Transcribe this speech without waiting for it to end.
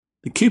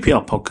The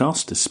QPR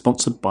podcast is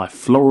sponsored by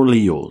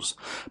Florally Yours.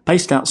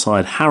 Based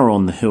outside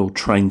Harrow-on-the-Hill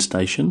train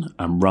station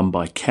and run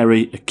by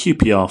Kerry, a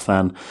QPR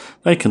fan,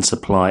 they can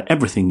supply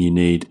everything you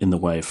need in the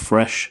way of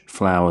fresh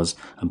flowers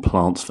and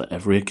plants for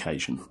every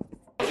occasion.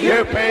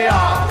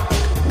 QPR,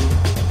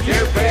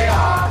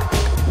 QPR,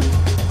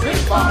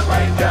 Six Park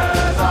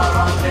Rangers are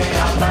on the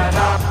up and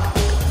up.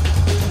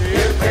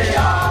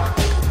 QPR,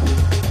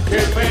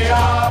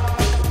 QPR,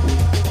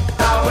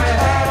 now we're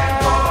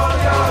heading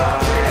for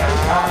European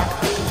Cup.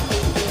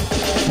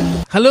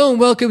 Hello and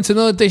welcome to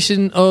another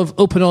edition of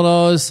Open All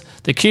Ours,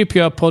 the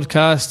QPR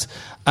podcast,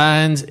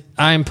 and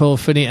I'm Paul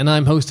Finney and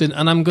I'm hosting,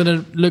 and I'm going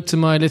to look to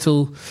my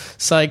little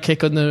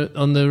sidekick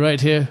on the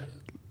right here.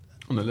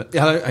 Hello,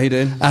 how you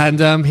doing?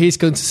 And he's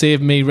going to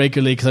save me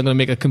regularly because I'm going to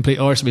make a complete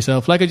arse of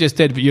myself, like I just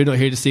did, but you're not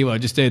here to see what I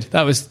just did.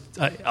 That was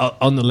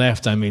on the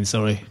left,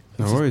 sorry.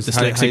 No worries.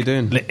 How you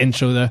doing?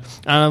 Intro there.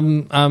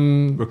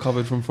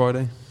 Recovered from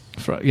Friday?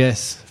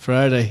 Yes,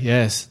 Friday,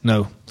 yes.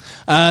 No.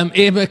 Ian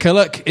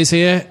McCullough is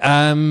here.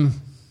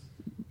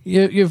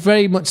 You're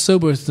very much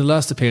sober to the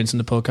last appearance in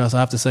the podcast,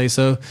 I have to say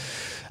so.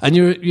 And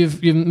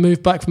you've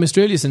moved back from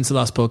Australia since the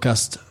last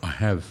podcast. I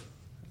have.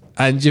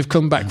 And you've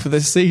come back for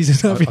this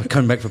season, have you? I've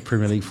come back for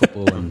Premier League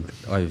football, and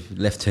I've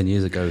left 10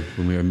 years ago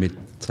when we were a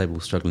mid-table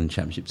struggling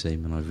championship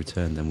team, and I've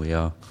returned and we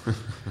are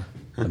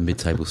a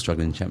mid-table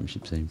struggling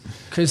championship team.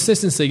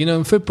 Consistency,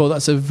 in football,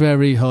 that's a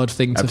very hard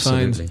thing to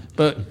Absolutely. find.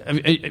 But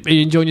are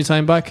you enjoying your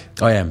time back?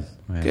 I am.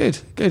 Good.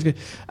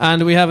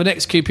 And we have an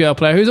ex-QPR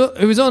player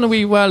who was on a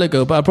wee while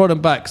ago, but I brought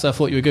him back because I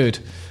thought you were good.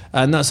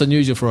 And that's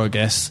unusual for our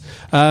guests.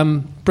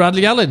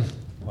 Bradley Allen.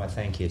 Well,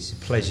 thank you. It's a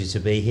pleasure to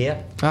be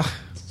here.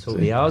 It's all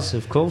the hours,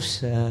 of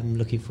course.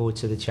 Looking forward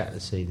to the chat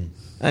this evening.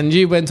 And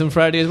you went on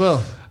Friday as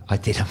well? I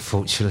did,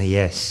 unfortunately,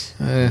 yes.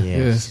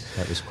 Yes.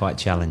 That was quite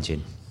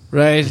challenging.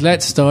 Right,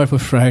 let's start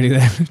with Friday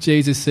then, for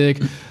Jesus' sake.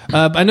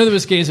 I know there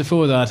was games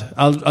before that.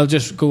 I'll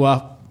just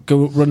go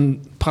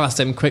run past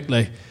them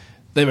quickly.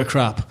 They were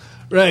crap.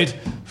 Right,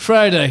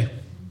 Friday.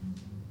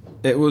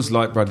 It was,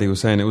 like Bradley was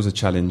saying, it was a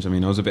challenge. I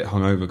was a bit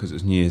hungover because it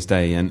was New Year's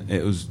Day, and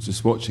it was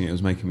just watching it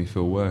was making me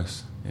feel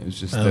worse. It was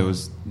just, there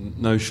was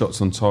no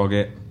shots on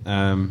target.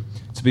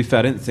 To be fair,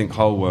 I didn't think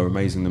Hull were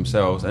amazing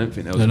themselves. I didn't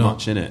think there was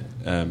much in it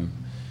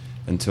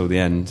until the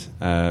end.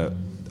 I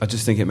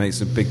just think it makes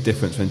a big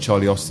difference when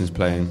Charlie Austin's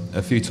playing.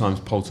 A few times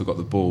Poulter got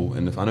the ball,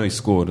 and I know he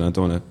scored, and I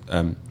don't want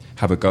to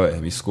have a go at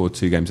him. He's scored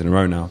 2 games in a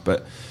row now,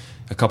 but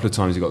a couple of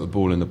times he got the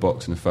ball in the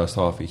box in the first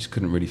half. He just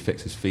couldn't really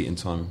fix his feet in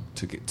time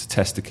to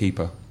test the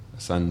keeper,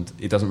 and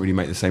he doesn't really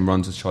make the same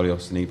runs as Charlie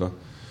Austin either.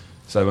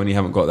 So when you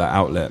haven't got that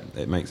outlet,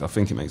 I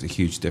think it makes a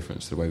huge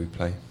difference to the way we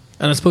play.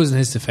 And I suppose in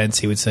his defence,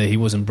 he would say he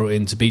wasn't brought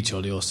in to beat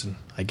Charlie Austin,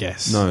 I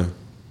guess. No.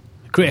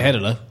 Great header,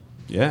 though.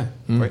 Yeah,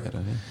 great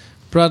header, yeah.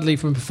 Bradley,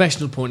 from a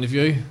professional point of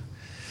view,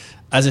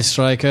 as a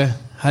striker,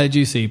 how did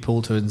you see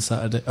Poulter on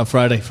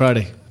Friday?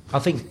 I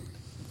think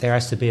there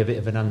has to be a bit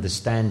of an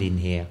understanding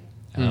here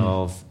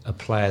of a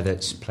player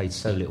that's played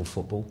so little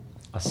football.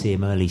 I see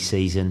him early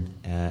season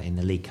in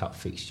the League Cup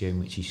fixture in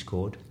which he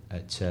scored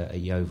at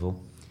Yeovil.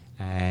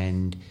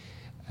 And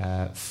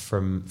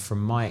from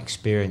my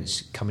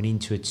experience coming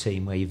into a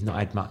team where you've not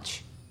had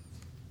much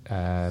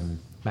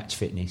match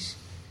fitness,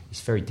 it's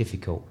very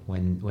difficult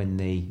when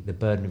the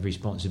burden of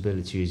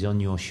responsibility is on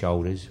your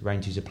shoulders.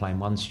 Rangers are playing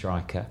one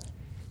striker,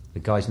 the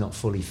guy's not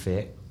fully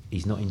fit,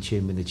 he's not in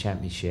tune with the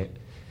Championship.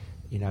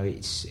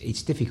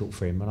 It's difficult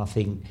for him, and I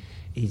think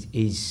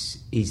is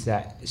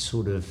that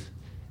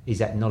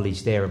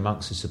knowledge there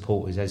amongst the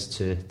supporters as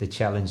to the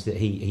challenge that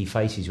he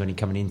faces when he's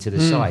coming into the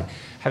side.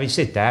 Having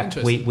said that,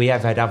 we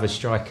have had other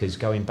strikers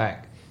going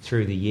back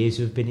through the years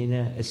who have been in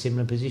a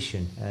similar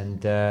position.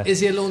 And is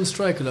he a lone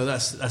striker though?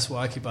 That's what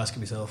I keep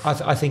asking myself.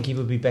 I think he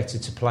would be better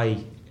to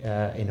play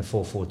in a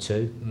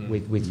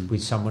 4-4-2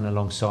 with someone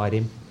alongside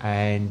him,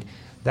 and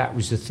that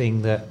was the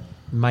thing that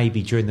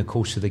maybe during the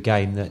course of the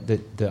game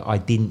that I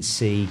didn't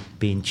see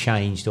being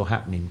changed or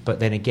happening. But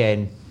then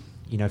again,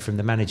 from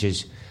the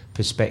manager's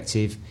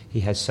perspective, he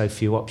has so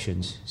few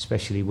options,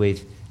 especially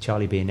with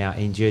Charlie being out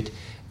injured.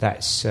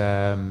 That's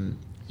very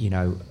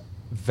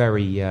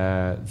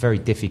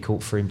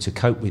difficult for him to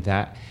cope with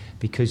that,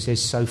 because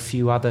there's so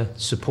few other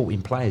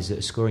supporting players that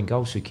are scoring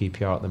goals for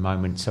QPR at the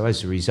moment. So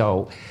as a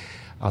result,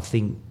 I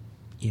think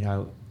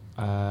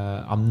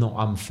I'm not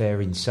unfair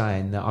in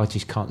saying that I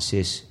just can't see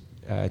us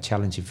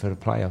challenging for the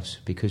playoffs,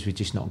 because we've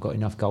just not got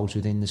enough goals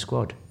within the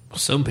squad.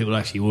 Some people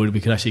actually worried we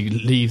could actually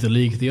leave the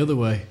league the other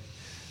way.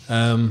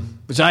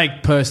 Which I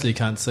personally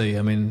can't see.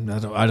 I don't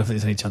think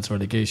there's any chance of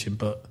relegation,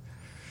 but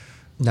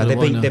no,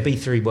 there'd be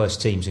 3 worse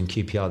teams than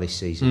QPR this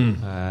season.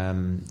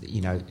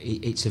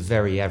 It's a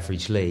very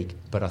average league,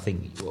 but I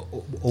think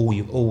all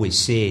you're always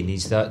seeing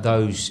is that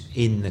those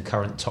in the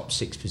current top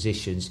 6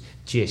 positions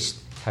just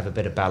have a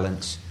better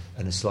balance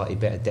and a slightly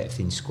better depth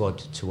in squad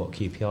to what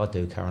QPR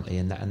do currently,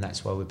 and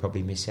that's why we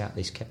probably miss out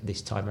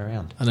this time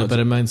around. And a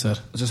better mindset.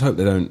 I just hope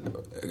they don't,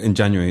 in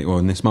January or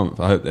in this month,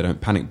 I hope they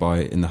don't panic buy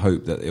in the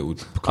hope that it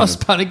would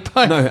Panic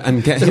buy? No,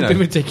 and get, That'd be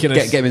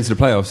ridiculous. Get them into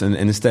the playoffs and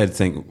instead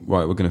think,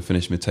 right, we're going to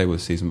finish mid-table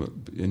this season, but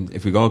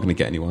if we are going to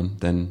get anyone,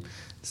 then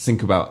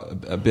think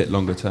about a bit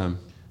longer term.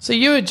 So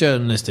you're a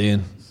journalist,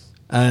 Ian,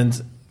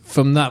 and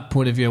from that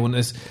point of view,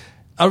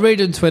 I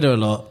read on Twitter a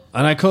lot,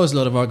 and I cause a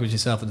lot of arguments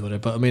yourself on Twitter,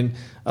 but I mean,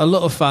 a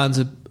lot of fans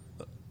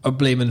are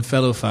blaming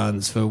fellow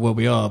fans for where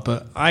we are,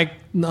 but I'm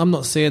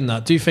not saying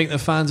that. Do you think the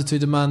fans are too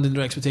demanding,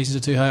 their expectations are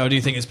too high, or do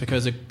you think it's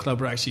because the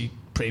club are actually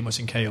pretty much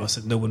in chaos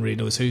and no one really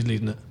knows who's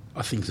leading it?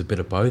 I think it's a bit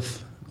of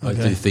both. Okay.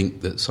 I do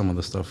think that some of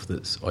the stuff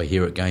that I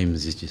hear at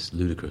games is just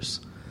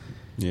ludicrous.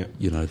 Yeah,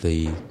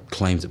 the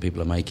claims that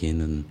people are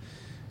making, and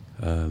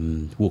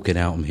walking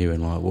out and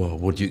hearing like, well,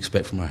 what do you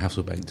expect from our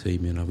Hasselbank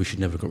team? We should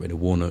never have got rid of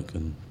Warnock,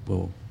 and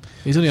well,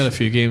 he's only had a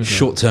few games.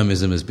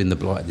 Short-termism has been the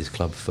blight of this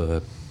club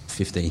for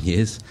 15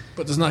 years.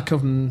 But doesn't that come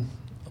from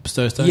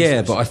upstairs?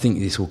 Yeah, but I think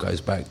this all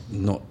goes back,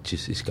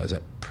 this goes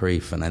back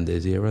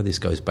pre-Fernandez era. This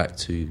goes back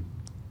to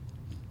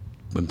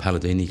when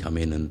Palladini come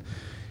in and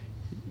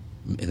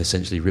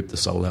essentially ripped the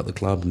soul out of the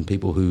club, and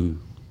people who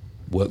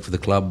worked for the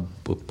club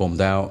were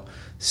bombed out.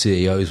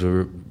 CEOs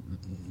were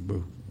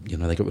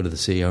they got rid of the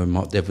CEO,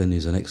 Mark Devlin,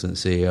 who's an excellent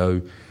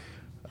CEO.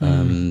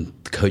 The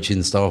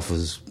coaching staff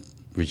was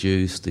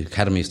reduced, the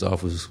academy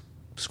staff was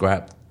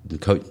scrapped,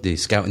 the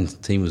scouting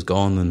team was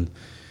gone, and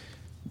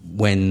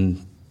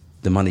when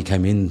the money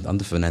came in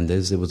under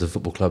Fernandez, there was a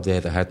football club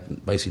there that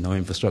had basically no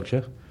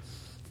infrastructure.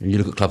 And you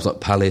look at clubs like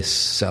Palace,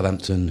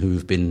 Southampton,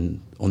 who've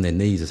been on their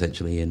knees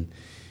essentially and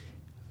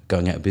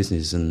going out of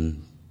business,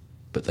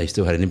 but they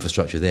still had an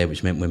infrastructure there,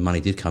 which meant when money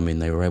did come in,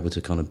 they were able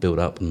to kind of build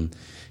up and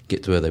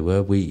get to where they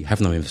were. We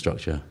have no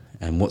infrastructure,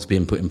 and what's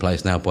being put in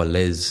place now by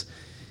Les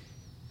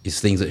is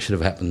things that should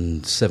have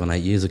happened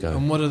 7-8 years ago.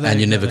 And what are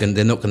they? And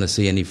they're not going to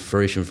see any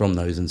fruition from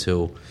those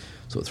until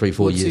sort of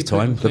 3-4 years'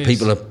 time. But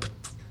people are,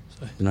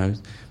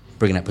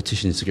 bringing out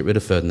petitions to get rid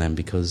of Ferdinand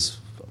because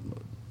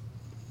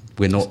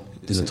we're not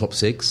in the top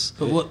six.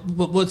 But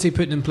what's he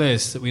putting in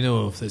place that we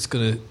know of that's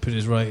going to put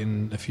us right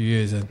in a few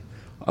years then?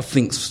 I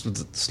think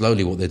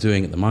slowly what they're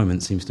doing at the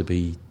moment seems to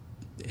be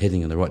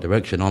heading in the right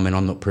direction. I mean,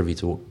 I'm not privy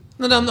to what...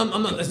 No, I'm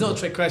not. It's not a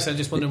trick question. I'm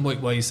just wondering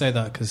why you say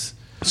that, because...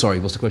 Sorry,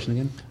 what's the question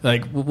again?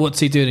 Like, what's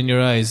he doing in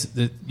your eyes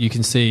that you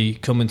can see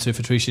coming to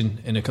fruition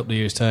in a couple of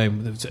years'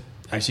 time? That's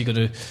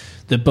actually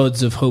the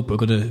buds of hope are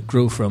going to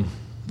grow from.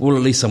 Well,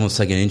 at least someone's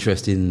taking an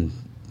interest in,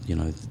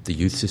 the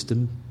youth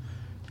system,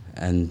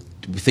 and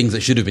things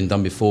that should have been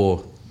done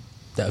before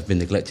that have been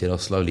neglected are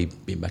slowly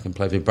being back in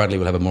play. Bradley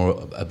will have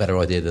a better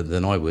idea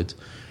than I would.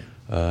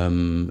 I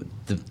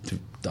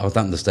don't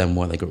understand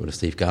why they got rid of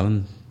Steve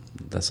Gallen.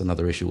 That's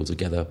another issue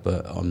altogether.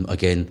 But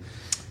again...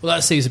 Well,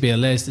 that seems to be a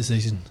Les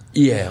decision.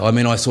 Yeah, I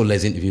mean, I saw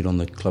Les interviewed on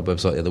the club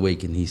website the other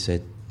week, and he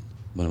said,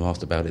 when I'm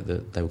asked about it,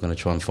 that they were going to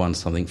try and find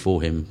something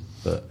for him.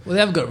 But they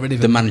haven't got rid of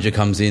him. The manager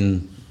comes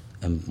in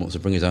and wants to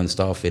bring his own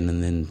staff in,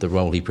 and then the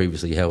role he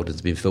previously held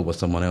has been filled by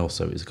someone else.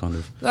 So it's kind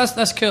of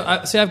that's cool.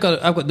 I've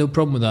got no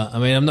problem with that. I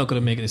mean, I'm not going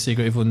to make it a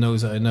secret. Everyone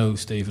knows that I know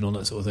Steve and all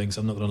that sort of thing.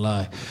 So I'm not going to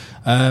lie.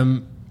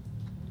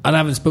 And I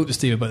haven't spoke to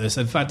Steve about this.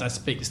 In fact, I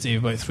speak to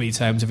Steve about 3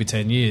 times every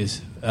 10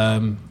 years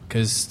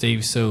because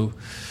Steve's so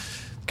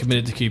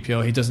committed to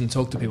QPR. He doesn't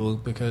talk to people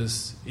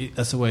because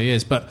that's the way he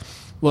is. But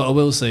what I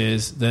will say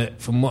is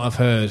that from what I've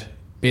heard,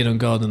 being on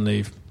garden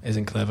leave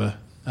isn't clever.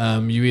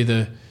 You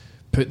either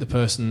put the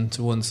person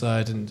to one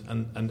side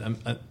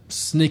and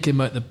sneak him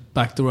out the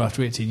back door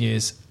after 18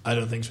 years. I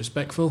don't think it's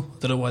respectful. I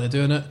don't know why they're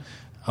doing it.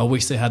 I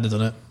wish they hadn't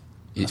done it.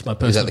 That's my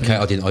personal Is that the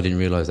opinion. case? I didn't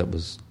realise that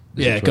was...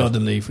 Yeah,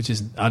 garden leave, which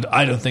is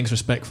I don't think is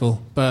respectful.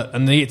 But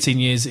in the 18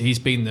 years that he's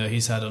been there,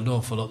 he's had an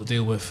awful lot to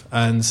deal with.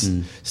 And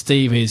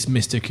Steve is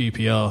Mr.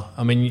 QPR.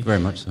 I mean,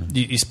 very much so.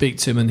 You speak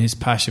to him, and his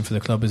passion for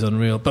the club is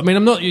unreal. But I mean,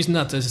 I'm not using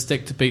that as a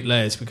stick to beat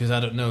Les because I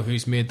don't know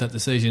who's made that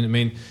decision. I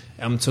mean,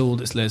 I'm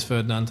told it's Les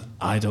Ferdinand.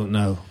 I don't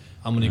know.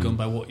 I'm only going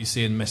by what you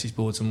see in message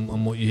boards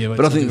and what you hear.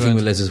 But I think the thing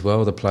with Les as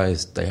well, the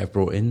players they have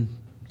brought in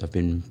have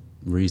been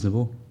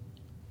reasonable.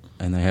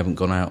 And they haven't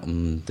gone out,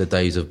 and the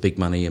days of big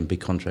money and big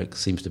contracts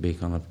seems to be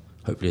kind of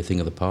hopefully a thing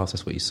of the past.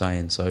 That's what you're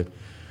saying. So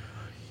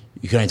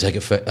you can only take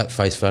it at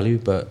face value,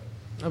 but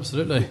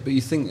absolutely. But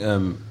you think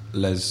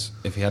Les,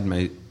 if he had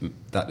made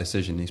that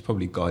decision, he's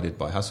probably guided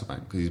by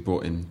Hasselbank because he's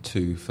brought in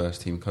 2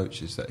 first-team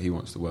coaches that he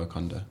wants to work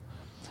under.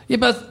 Yeah,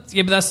 but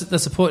that's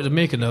the point I'm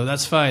making though.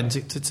 That's fine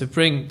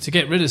to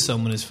get rid of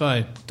someone is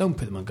fine. Don't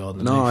put them on garden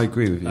leave. No, I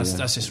agree with you.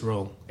 That's just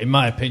wrong, in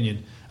my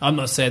opinion. I'm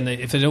not saying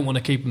that if they don't want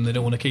to keep them, they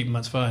don't want to keep them.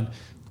 That's fine.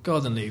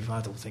 Garden leave,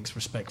 I don't think is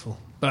respectful.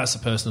 But that's a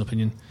personal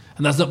opinion.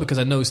 And that's not because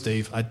I know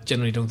Steve. I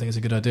generally don't think it's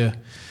a good idea.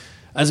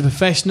 As a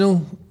professional,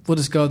 what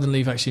does garden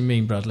leave actually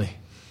mean, Bradley?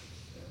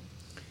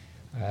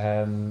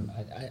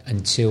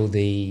 Until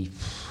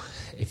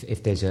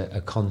if there's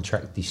a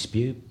contract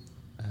dispute,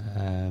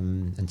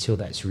 until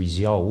that's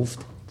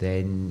resolved,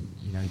 then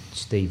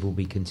Steve will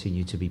be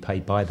continue to be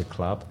paid by the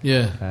club.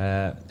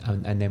 Yeah.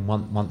 And then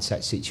once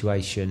that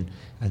situation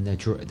and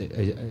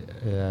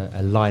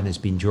a line has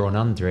been drawn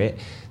under it,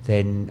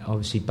 then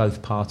obviously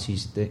both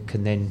parties that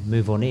can then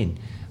move on in.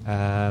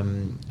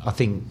 I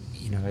think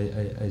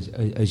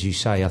as you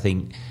say, I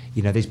think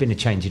there's been a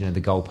changing of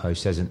the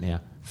goalpost, hasn't there?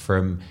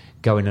 From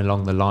going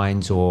along the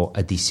lines or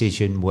a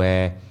decision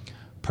where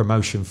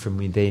promotion from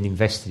within,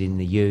 invested in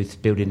the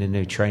youth, building a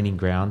new training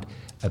ground,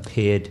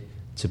 appeared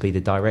to be the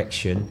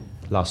direction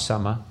last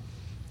summer.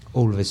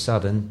 All of a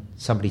sudden,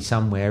 somebody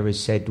somewhere has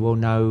said, well,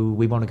 no,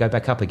 we want to go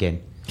back up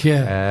again.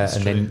 Yeah,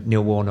 and then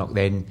Neil Warnock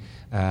then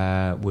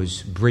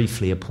was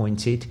briefly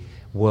appointed.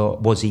 Well,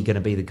 was he going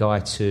to be the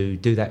guy to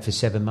do that for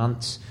 7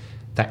 months?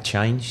 That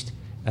changed.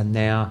 And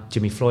now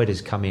Jimmy Floyd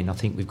has come in. I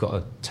think we've got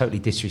to totally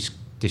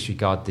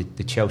disregard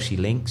the Chelsea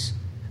links.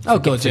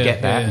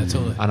 Forget that. Yeah,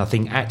 totally. And I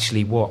think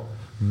actually what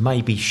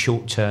maybe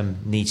short term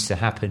needs to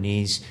happen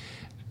is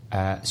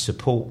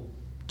support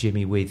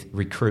Jimmy with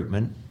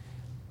recruitment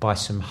by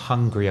some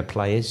hungrier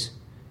players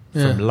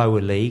from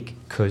lower league,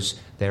 because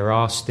there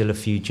are still a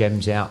few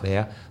gems out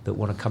there that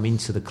want to come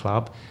into the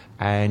club,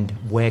 and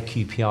where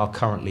QPR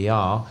currently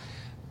are,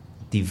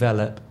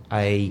 develop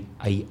a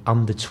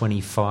under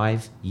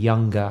 25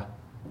 younger,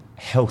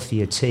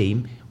 healthier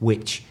team,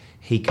 which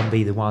he can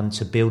be the one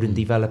to build and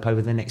develop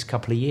over the next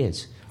couple of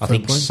years. I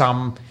think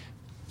some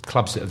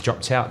clubs that have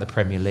dropped out of the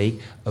Premier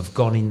League have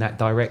gone in that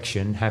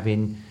direction,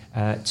 having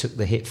took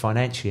the hit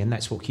financially, and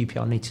that's what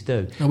QPR need to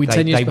do. Are we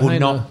 10 years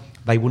behind?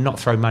 They will not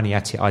throw money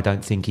at it, I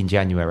don't think, in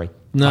January.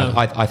 No.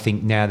 I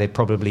think now they've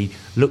probably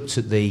looked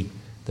at the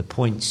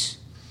points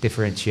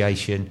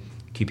differentiation.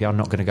 QPR are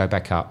not going to go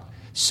back up.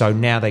 So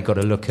now they've got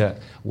to look at,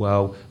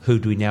 well, who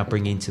do we now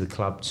bring into the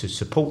club to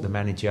support the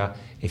manager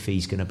if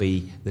he's going to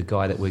be the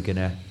guy that we're going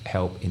to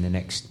help in the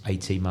next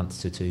 18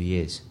 months to 2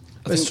 years.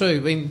 That's true. I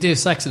mean, Dear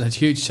Saxon had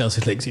huge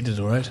Chelsea links. He did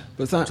all right.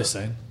 But that, just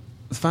saying.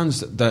 The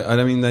fans,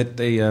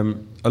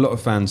 a lot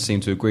of fans seem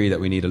to agree that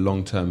we need a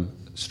long-term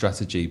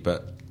strategy,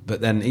 but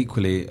then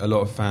equally, a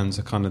lot of fans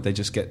are they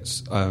just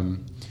get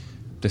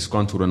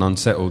disgruntled and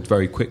unsettled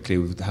very quickly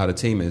with how the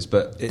team is.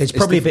 But there's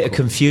probably a bit of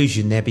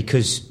confusion there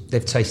because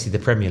they've tasted the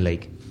Premier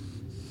League,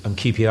 and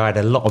QPR had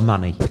a lot of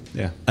money,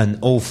 an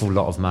awful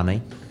lot of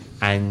money.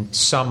 And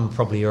some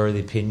probably are of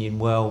the opinion,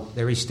 well,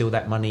 there is still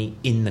that money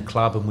in the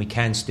club and we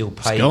can still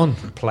pay. It's gone.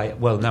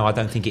 Well, no, I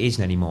don't think it is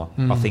anymore.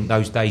 I think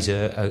those days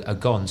are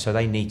gone. So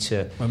they need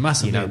to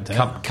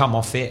come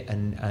off it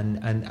and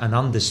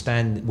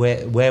understand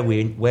where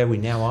we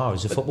now are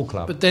as a football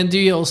club. But then do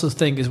you also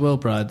think as well,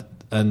 Brad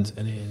and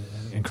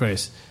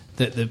Chris,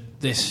 that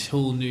this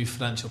whole new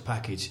financial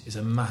package is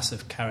a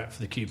massive carrot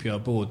for the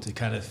QPR board to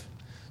kind of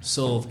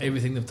solve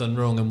everything they've done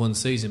wrong in one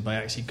season by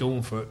actually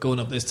going for it, going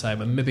up this time,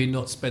 and maybe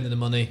not spending the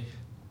money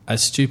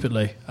as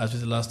stupidly as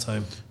we did last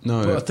time?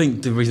 No, but I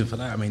think the reason for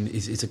that,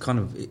 it's a kind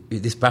of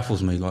this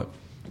baffles me. Like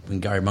when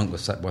Gary Monk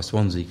was sacked by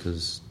Swansea,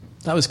 because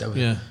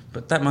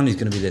but that money's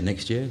going to be there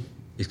next year.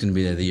 It's going to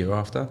be there the year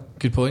after.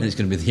 Good point. And it's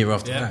going to be the year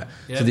after that.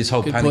 Yeah, so this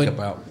whole panic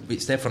about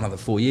it's there for another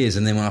 4 years,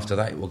 and then after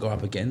that it will go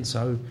up again.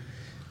 So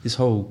this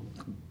whole.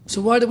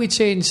 So why do we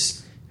change?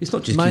 It's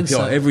not just mindset.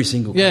 QPR. Every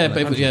single doing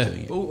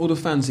it. All the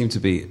fans seem to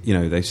be,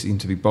 they seem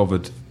to be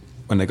bothered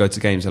when they go to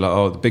games. They're like,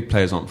 oh, the big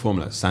players aren't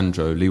performing, like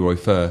Sandro, Leroy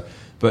Fer.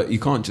 But you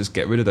can't just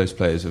get rid of those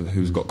players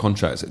who's got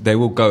contracts. They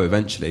will go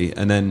eventually,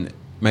 and then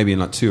maybe in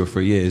like 2 or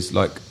 3 years,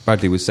 like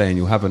Bradley was saying,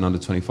 you'll have an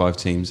under-25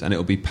 teams, and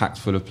it'll be packed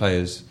full of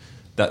players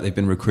that they've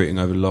been recruiting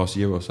over the last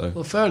year or so.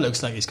 Well, Fer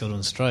looks like he's gone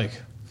on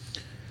strike,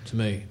 to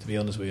me, to be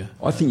honest with you.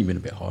 I think you've been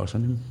a bit harsh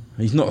on him.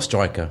 He's not a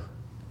striker.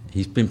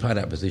 He's been played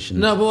out of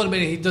position. No, but what I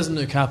mean, he doesn't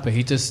look happy.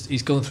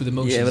 He's going through the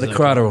motions. Yeah, but the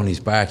crowd are on his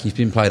back. He's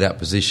been played out of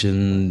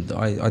position.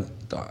 I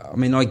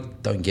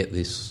don't get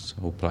this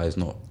whole players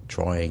not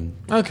trying.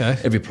 Okay.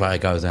 Every player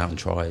goes out and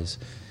tries.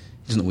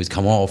 He doesn't always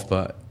come off,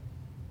 but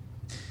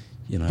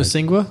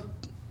Basingwa?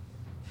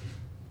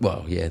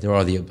 Well, yeah, there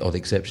are the odd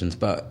exceptions,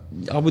 but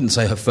I wouldn't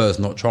say Fer's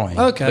not trying.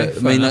 Okay.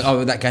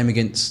 But, that game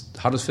against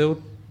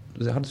Huddersfield,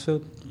 was it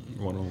Huddersfield?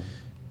 1-1.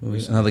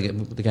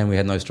 The game we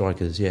had no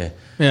strikers, yeah.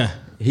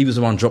 He was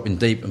the one dropping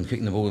deep and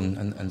kicking the ball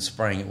and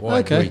spraying it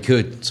wide where he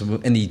could. So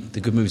the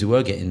good moves he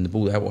were getting, the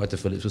ball out wide to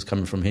Phillips was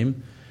coming from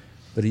him.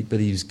 But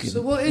he was.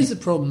 So what is the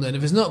problem then?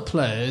 If it's not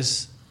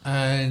players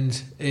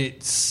and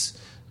it's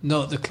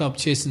not the club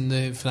chasing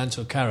the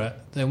financial carrot,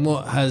 then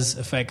what has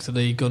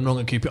effectively gone wrong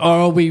at QPR? Or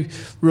are we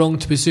wrong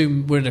to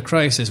presume we're in a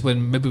crisis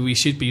when maybe we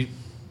should be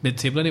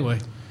mid-table anyway?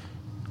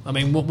 I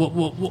mean,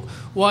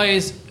 why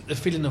is the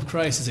feeling of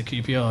crisis at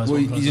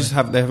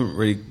QPR? They haven't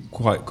really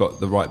quite got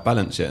the right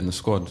balance yet in the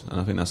squad,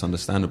 and I think that's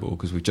understandable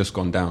because we've just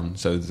gone down.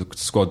 So the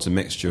squad's a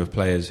mixture of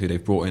players who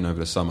they've brought in over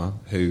the summer,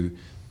 who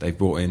they've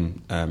brought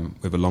in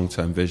with a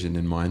long-term vision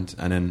in mind,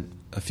 and then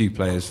a few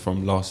players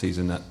from last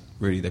season that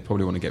really they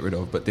probably want to get rid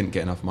of but didn't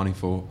get enough money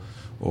for,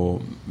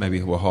 or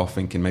maybe were half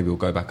thinking maybe we'll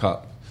go back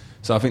up.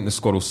 So I think the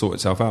squad will sort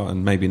itself out,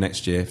 and maybe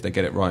next year, if they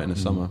get it right in the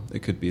summer,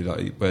 it could be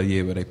like a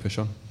year where they push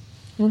on.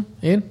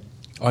 Ian?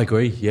 I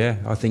agree, yeah.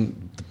 I think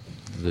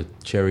the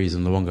Cherries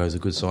and the Wongos are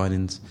good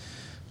signings.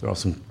 There are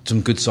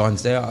some good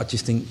signs there. I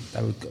just think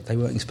they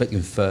weren't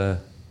expecting for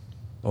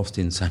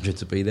Austin Sandra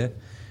to be there.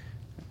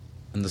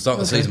 And the start of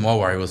the season, my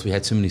worry was we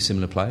had too many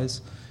similar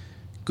players.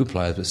 Good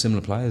players, but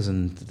similar players,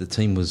 and the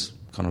team was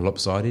kind of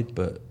lopsided.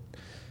 But,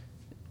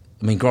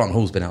 I mean, Grant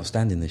Hall's been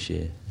outstanding this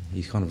year.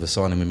 He's kind of a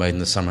signing we made in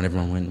the summer, and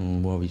everyone went,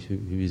 who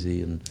is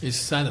he? And he's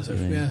standard,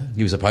 yeah.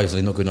 He was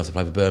supposedly not good enough to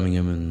play for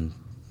Birmingham and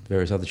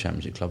various other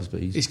championship clubs,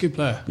 but he's a good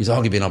player. He's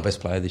arguably been our best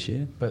player this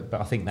year. But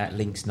I think that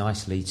links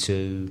nicely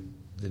to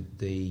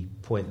the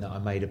point that I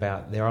made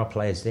about there are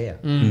players there.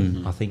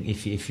 I think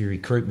if your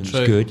recruitment's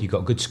good, you've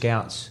got good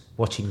scouts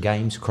watching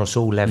games across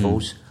all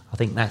levels. I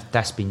think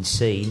that's been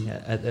seen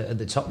at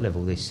the top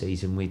level this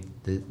season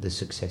with the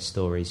success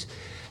stories,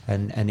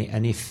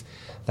 and if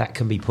that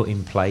can be put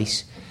in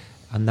place.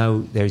 I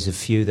know there's a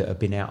few that have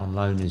been out on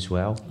loan as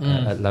well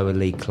at lower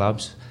league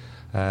clubs.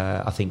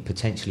 I think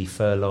potentially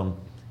Furlong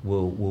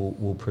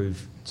will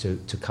prove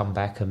to come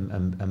back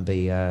and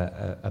be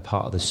a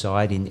part of the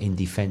side in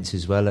defence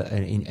as well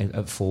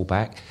at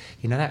full-back.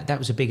 You know, that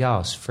was a big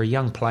ask for a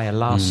young player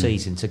last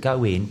season to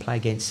go in, play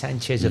against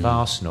Sanchez of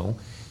Arsenal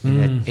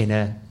in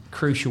a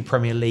crucial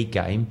Premier League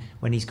game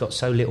when he's got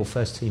so little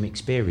first-team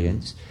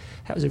experience.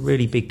 That was a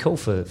really big call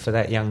for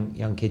that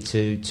young kid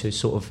to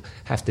sort of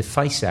have to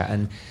face that.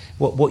 And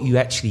what you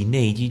actually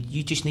need,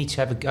 you just need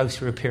to go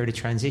through a period of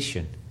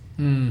transition.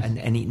 And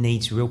it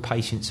needs real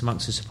patience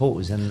amongst the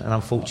supporters, and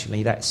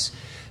unfortunately that's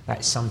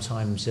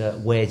sometimes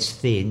wears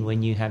thin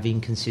when you have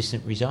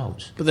inconsistent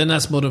results. But then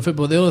that's modern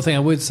football. The other thing I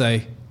would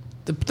say,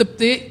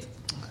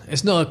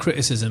 it's not a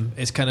criticism,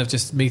 it's kind of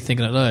just me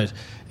thinking out loud,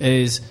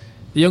 is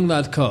the young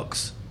lad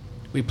Cox,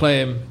 we play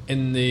him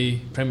in the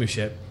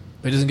Premiership,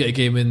 but he doesn't get a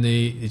game in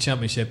the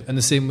Championship, and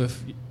the same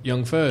with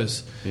young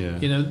Furs. Yeah.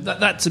 You know,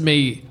 that to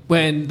me,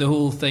 when the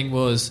whole thing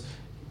was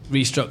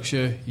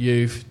restructure,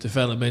 youth,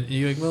 development, and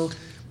you're like, well,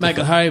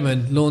 Michael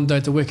Harriman loaned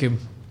down to Wickham.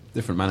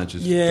 Different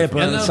managers. Yeah,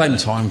 but at the same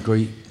time,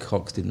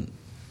 Cox didn't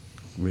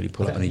really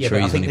pull up any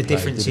trees. I think when the he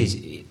difference played, is,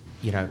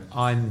 you know,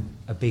 I'm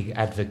a big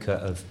advocate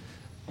of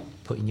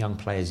putting young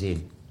players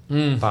in,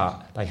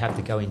 but they have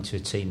to go into a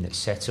team that's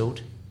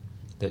settled,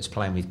 that's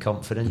playing with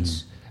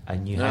confidence,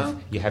 and you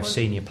have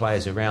senior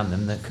players around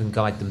them that can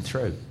guide them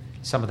through.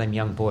 Some of them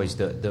young boys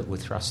that were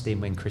thrust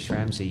in when Chris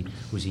Ramsey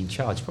was in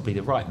charge, probably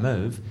the right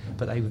move,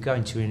 but they were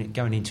going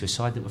into a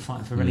side that were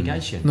fighting for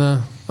relegation.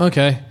 No,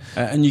 okay.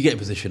 And you get a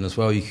position as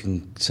well. You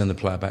can send the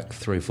player back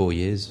 3 or 4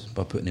 years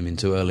by putting him in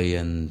too early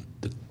and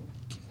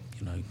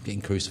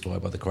getting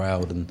crucified by the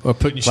crowd or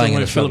putting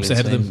Sean Phillips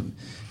ahead of them.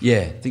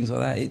 Yeah, things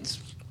like that.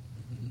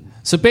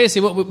 So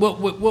basically,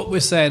 what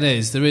we're saying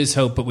is there is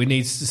hope, but we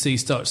need to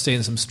start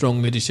seeing some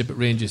strong leadership at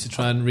Rangers to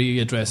try and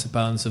readdress the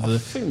balance of I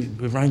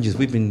think with Rangers,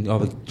 we've been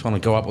either trying to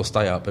go up or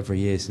stay up every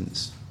year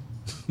since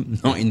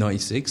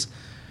 1996.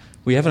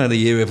 We haven't had a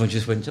year where everyone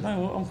just went, you know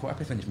what, I'm quite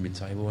happy finishing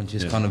mid-table and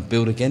just kind of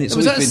build again.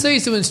 Was that the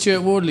season when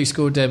Stuart Wardley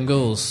scored them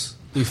goals?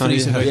 We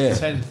finished about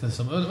 10th or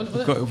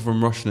something. Got it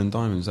from Russian and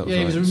Diamonds. That was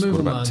he was a scored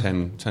removal about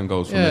man. 10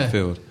 goals from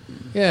midfield.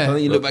 Yeah. I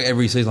think you look back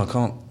every season, I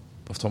can't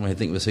off the top of my head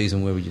think of a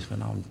season where we just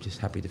went, I'm just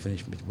happy to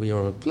finish. We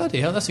are bloody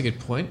hell, that's a good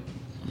point.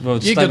 Well,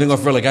 staving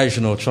off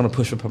relegation or trying to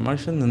push for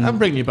promotion. And I'm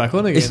bringing you back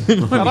on again.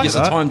 I like the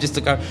time just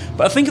to go.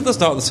 But I think at the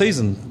start of the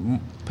season,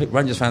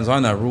 Rangers fans I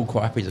know are all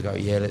quite happy to go,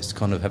 let's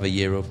kind of have a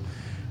year of.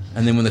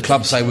 And then when the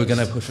club say we're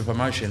going to push for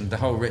promotion, the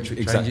whole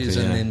rhetoric changes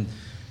and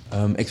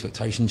then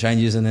expectation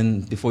changes, and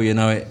then before you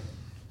know it.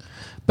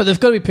 But they've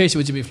got to be patient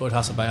with Jimmy Floyd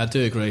Hasselbaink, I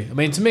do agree. I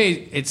mean, to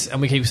me, it's,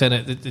 and we keep saying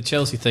it, the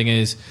Chelsea thing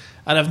is,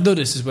 and I've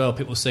noticed as well,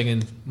 people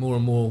singing more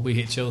and more, we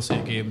hate Chelsea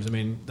at games. I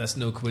mean, that's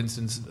no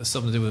coincidence. It's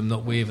something to do with them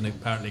not waving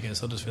apparently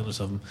against Huddersfield or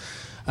something.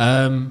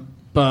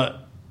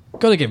 But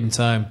got to give them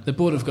time. The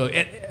board have got,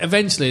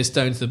 eventually it's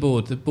down to the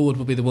board. The board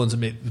will be the ones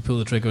that pull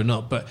the trigger or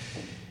not. But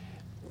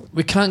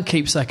we can't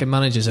keep sacking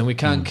managers, and we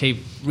can't keep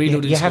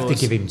reloading. You have to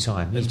give him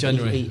time. In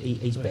January,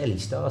 he's barely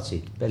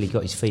started, barely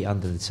got his feet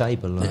under the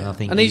table, and I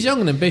think, and he's young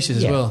and ambitious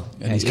as well.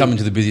 And he's coming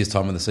to the busiest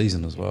time of the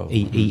season as well.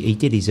 He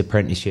did his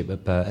apprenticeship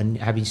at Burton.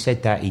 Having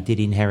said that, he did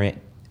inherit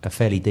a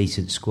fairly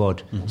decent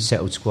squad,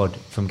 settled squad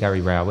from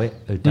Gary Rowett,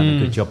 who'd done a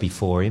good job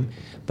before him.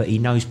 But he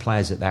knows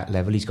players at that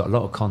level. He's got a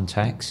lot of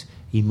contacts.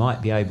 He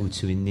might be able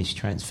to, in this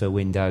transfer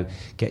window,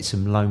 get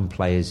some loan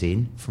players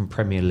in from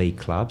Premier League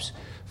clubs,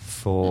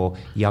 for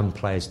young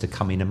players to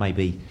come in and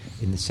maybe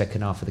in the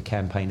second half of the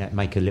campaign that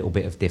make a little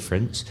bit of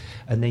difference,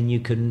 and then you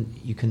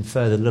can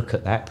further look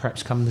at that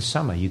perhaps come the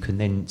summer. You can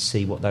then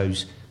see what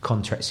those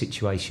contract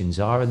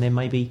situations are, and then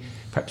maybe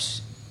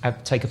perhaps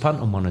take a punt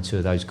on one or two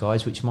of those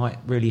guys, which might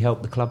really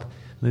help the club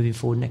moving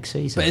forward next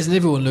season. But isn't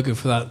everyone looking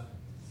for that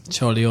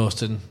Charlie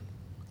Austin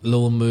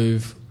loan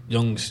move,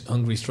 young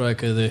hungry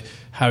striker, the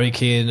Harry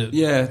Kane?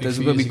 Yeah,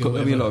 there'll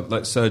be a lot of,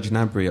 like Serge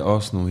Gnabry at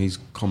Arsenal. He's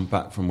come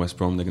back from West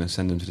Brom. They're going to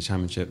send him to the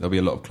Championship. There'll be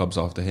a lot of clubs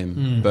after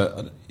him.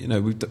 But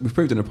we've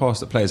proved in the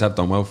past that players have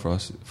done well for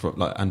us. For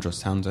like Andros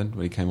Townsend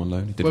when he came on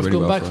loan, he did really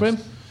well back for for us.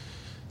 him?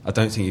 I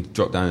don't think he'd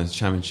drop down into the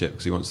Championship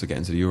because he wants to get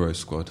into the Euro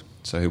squad.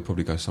 So he'll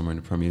probably go somewhere in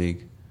the Premier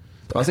League.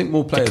 I think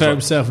more players declare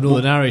himself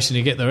Northern Irish and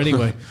you get there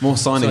anyway. More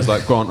signings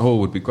like Grant Hall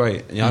would be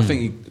great. Yeah, I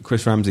think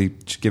Chris Ramsey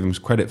should give him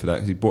credit for that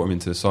because he brought him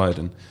into the side.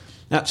 And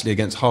actually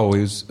against Hull,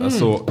 I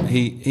thought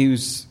he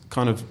was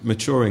kind of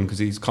maturing because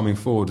he's coming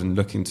forward and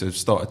looking to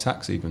start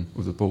attacks even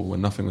with the ball when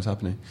nothing was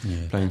happening,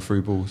 playing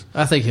through balls.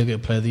 I think he'll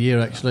get Player of the Year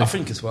actually. I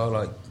think as well,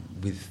 like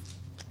with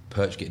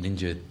Perch getting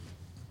injured,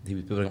 he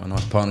was building up a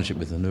nice partnership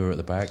with Anura at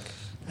the back.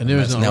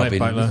 Anura's not a right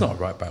back, though. He's not a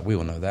right back, we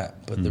all know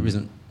that, but there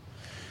isn't.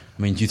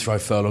 I mean, do you throw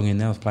Furlong in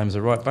now playing as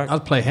a right back?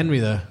 I'd play Henry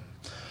there.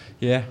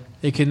 Yeah.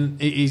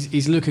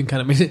 He's looking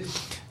kind of...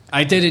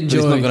 I did enjoy...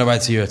 But he's not going to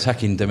add to your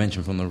attacking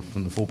dimension from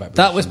the fullback.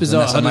 That was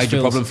bizarre. And that's a major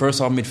problem for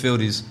us. Our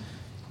midfield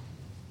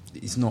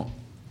is not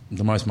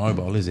the most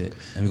mobile, is it?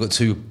 And we've got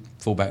two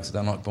fullbacks that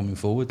don't like bombing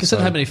forward.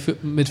 Consider how many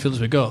midfielders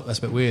we got. That's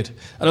a bit weird.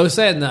 And I was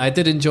saying that I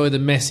did enjoy the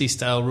Messi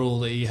style rule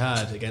that he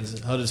had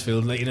against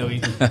Huddersfield. Like, you're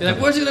like,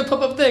 where's he going to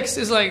pop up next?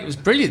 It was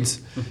brilliant.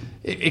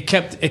 It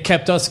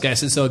kept us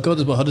guessing. So God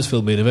knows what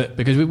Huddersfield made of it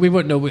because we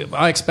weren't know.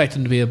 I expected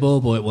him to be a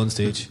ball boy at one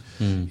stage.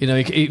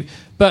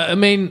 But I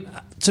mean,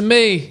 to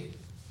me,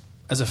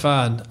 as a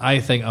fan, I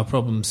think our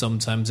problem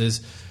sometimes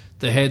is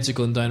the heads are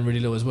going down really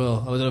low as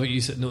well. I don't know if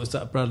you noticed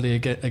that Bradley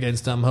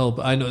against Hull,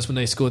 but I noticed when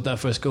they scored that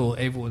first goal,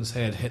 everyone's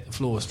head hit the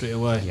floor straight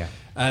away. Yeah.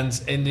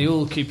 And in the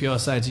old QPR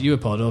sides you were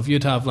part of,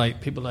 you'd have like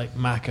people like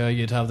Macca,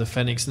 you'd have the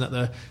Phoenix and that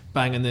they're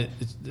banging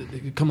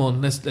come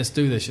on, let's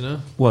do this,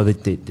 Well,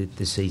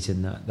 the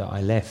season that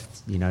I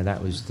left,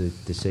 that was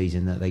the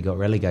season that they got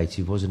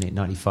relegated, wasn't it?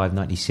 95,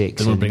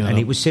 96, and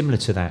it was similar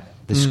to that.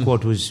 The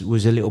squad was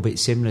a little bit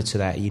similar to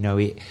that.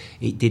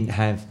 It didn't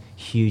have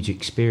huge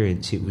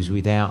experience. It was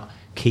without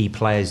key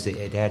players that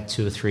it had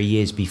 2 or 3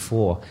 years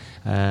before,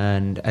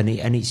 and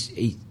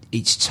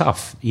it's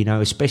tough,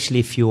 especially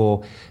if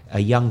you're a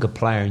younger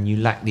player and you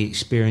lack the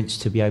experience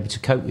to be able to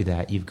cope with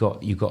that. You've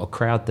got a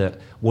crowd that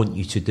want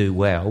you to do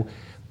well,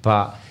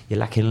 but you're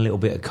lacking a little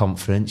bit of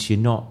confidence. You're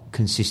not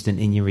consistent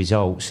in your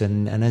results,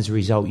 and as a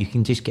result, you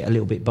can just get a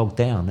little bit bogged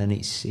down, and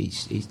it's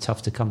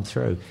tough to come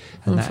through.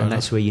 And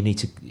that's where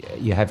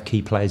you have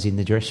key players in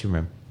the dressing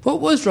room. What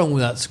was wrong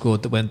with that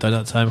squad that went down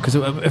that time? Because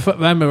if I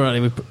remember rightly,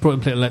 we brought in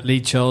players like Lee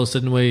Charles,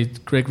 didn't we?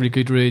 Gregory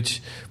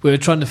Goodridge. We were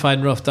trying to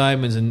find rough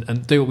diamonds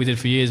and do what we did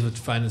for years with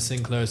finding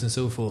Sinclairs and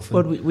so forth.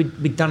 Well,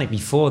 we'd done it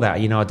before that.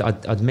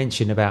 I'd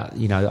mentioned about,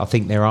 I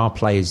think there are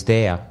players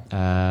there.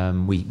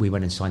 We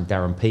went and signed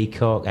Darren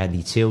Peacock,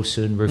 Andy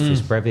Tilson,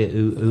 Rufus Brevitt,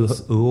 who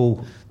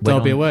all went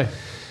Derby away.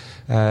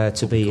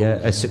 To be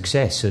a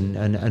success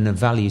and a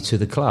value to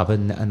the club.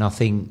 And I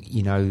think,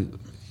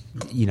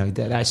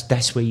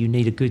 that's where you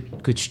need a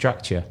good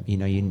structure.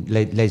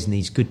 Les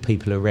needs good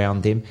people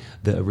around him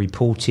that are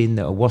reporting,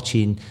 that are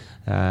watching,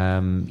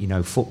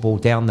 football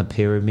down the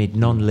pyramid,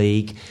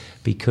 non-league,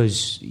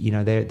 because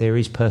there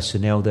is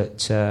personnel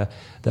that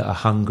are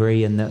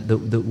hungry and that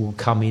will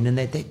come in and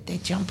they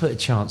jump at a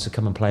chance to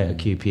come and play at a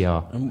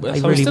QPR. And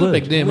they really still would. A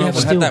big name. We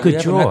haven't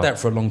had that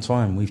for a long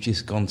time. We've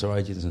just gone to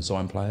agents and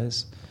signed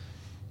players.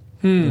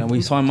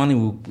 We sign money.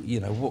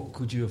 What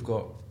could you have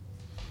got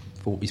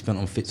for what we spent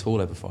on Fitz Hall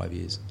over 5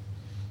 years?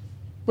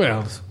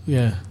 Well,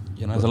 yeah.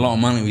 There's a lot of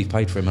money we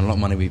paid for him and a lot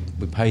of money we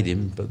paid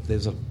him, but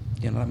there's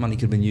that money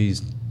could have been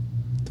used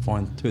to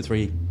find 2 or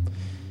 3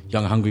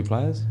 young, hungry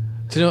players.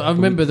 Do you know, I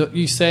remember that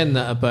you saying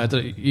that about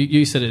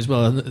you said it as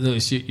well. I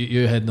noticed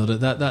your head nodded.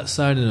 That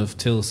signing of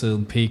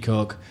Tilson,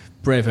 Peacock,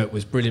 Brevitt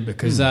was brilliant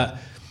because that.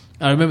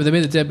 I remember they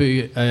made the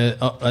debut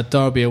at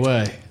Derby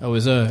away. I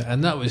was there,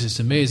 and that was just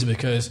amazing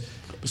because.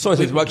 Sorry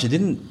to interrupt you.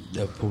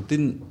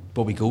 Didn't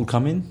Bobby Gould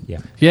come in?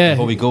 Yeah.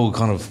 Bobby Gould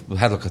kind of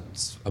had like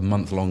a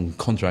month-long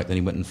contract, and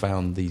he went and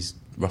found these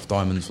rough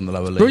diamonds from the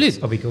lower leagues. Brilliant.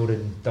 Bobby Gould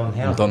and Don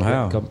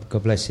Howe.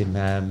 God bless him.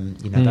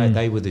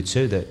 They were the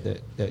two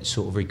that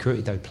sort of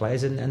recruited those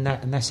players, and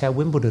that's how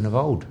Wimbledon of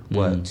old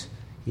worked.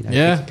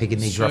 Picking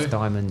these rough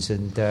diamonds.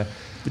 And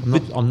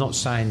I'm not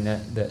saying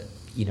that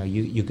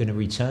you're going to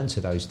return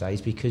to those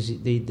days because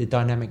the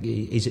dynamic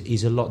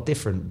is a lot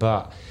different,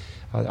 but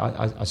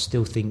I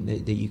still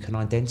think that you can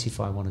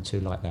identify 1 or 2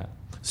 like that.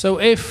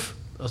 So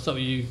I'll start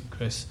with you,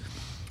 Chris.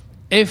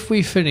 If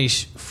we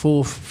finish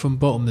 4th from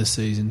bottom this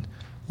season,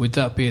 would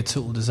that be a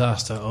total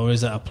disaster, or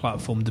is that a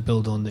platform to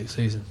build on next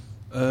season?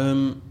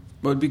 Well,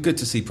 it'd be good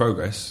to see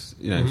progress.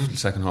 For the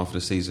second half of the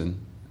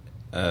season.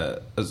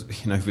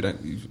 If we don't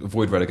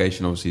avoid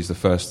relegation, obviously is the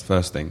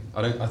first thing.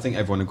 I think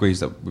everyone agrees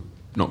that we're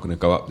not going to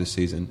go up this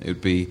season. It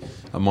would be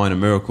a minor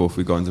miracle if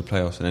we got into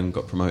playoffs and then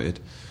got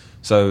promoted.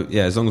 So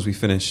yeah, as long as we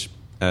finish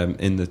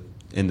in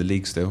the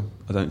league still,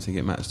 I don't think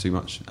it matters too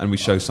much, and we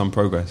show some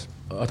progress.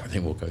 I don't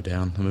think we'll go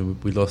down. I mean,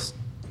 we lost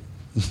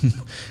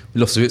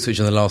to Ipswich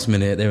in the last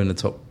minute. They're in the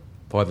top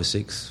 5 or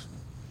 6.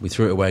 We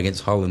threw it away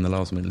against Hull in the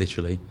last minute,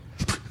 literally.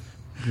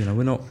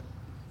 We're not.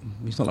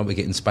 It's not like we're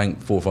getting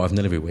spanked 4 or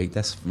 5-0 every week.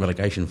 That's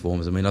relegation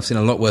forms. I mean, I've seen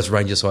a lot worse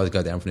Rangers sides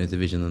go down from the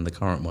division than the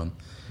current one.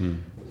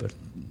 But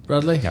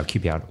Bradley, no,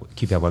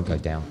 QPR won't go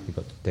down.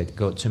 They've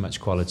got too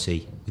much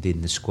quality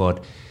within the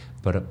squad.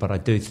 But I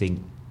do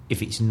think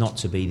if it's not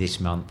to be this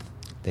month,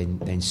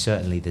 then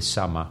certainly the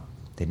summer,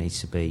 there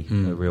needs to be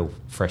a real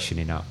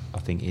freshening up. I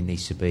think it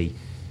needs to be.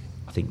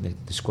 I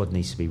think the squad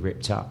needs to be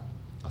ripped up.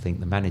 I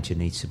think the manager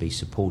needs to be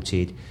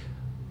supported.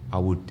 I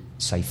would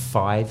say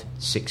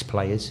 5-6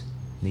 players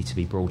need to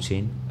be brought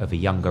in of a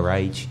younger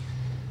age,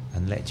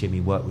 and let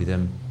Jimmy work with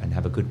them and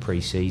have a good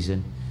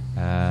pre-season.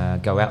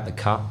 Go out the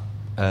cup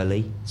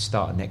early,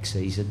 start next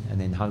season,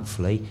 and then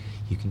hopefully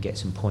you can get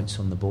some points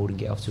on the board and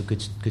get off to a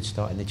good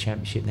start in the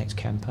Championship next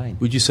campaign.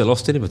 Would you sell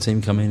Austin if a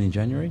team come in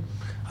January?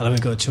 I don't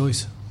think got a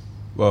choice.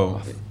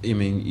 Well, I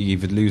mean, you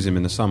either lose him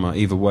in the summer.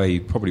 Either way, he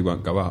probably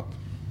won't go up.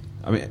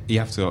 I mean, you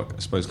have to, I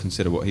suppose,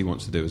 consider what he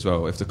wants to do as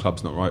well. If the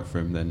club's not right for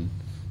him, then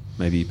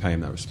maybe you pay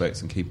him that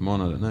respect and keep him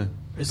on. I don't know.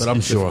 But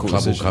I'm sure a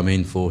club will come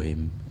in for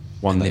him.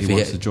 One that he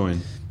wants to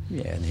join.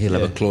 Yeah, and he'll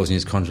have a clause in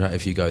his contract.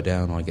 If you go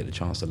down, I get the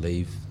chance to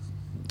leave.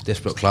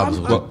 Desperate clubs.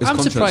 I'm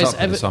surprised.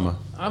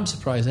 I'm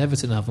surprised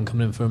Everton haven't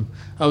come in for him.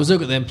 I was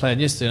looking at them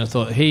playing yesterday, and I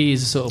thought he is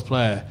the sort of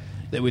player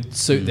that would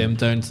suit them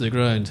down to the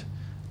ground.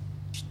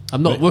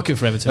 I'm not working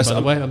for Everton, by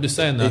the way. I'm just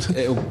saying that.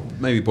 It'll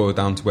maybe boil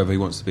down to whether he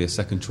wants to be a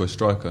second choice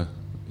striker.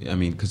 I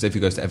mean, because if he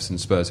goes to Everton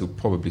Spurs, he'll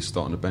probably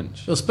start on the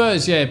bench. Well,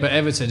 Spurs, yeah, but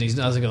Everton, he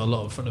hasn't got a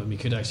lot in front of him. He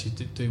could actually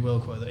do well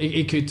quite.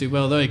 He could do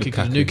well though. He could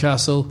go to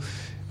Newcastle,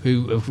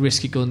 who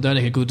risk it going down.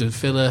 He could go to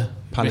Villa,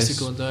 risk it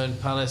going down.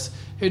 Palace,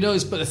 who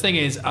knows? But the thing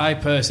is, I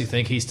personally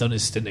think he's done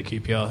his stint at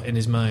QPR in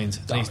his mind.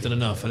 And he's done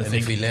enough. And I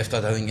think if he left,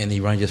 I don't think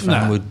any Rangers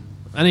fan would.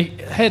 And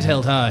he head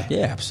held high.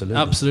 Yeah,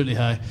 absolutely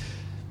high.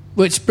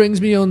 Which brings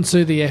me on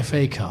to the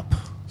FA Cup.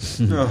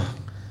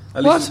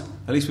 At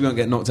least we won't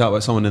get knocked out by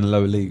someone in the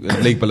lower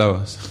league below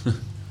us.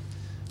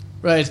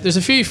 Right, there's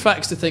a few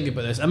facts to think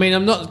about this. I mean,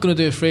 I'm not going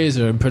to do a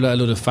Fraser and pull out a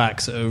load of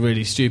facts that are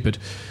really stupid.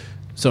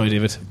 Sorry,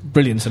 David.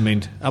 Brilliant, I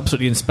mean.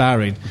 Absolutely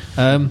inspiring.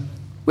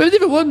 We've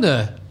never won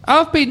there.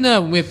 I've been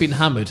there when we've been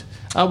hammered.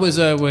 I was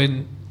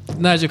when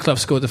Nigel Clough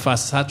scored the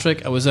fastest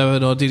hat-trick. I was there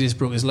when Ordides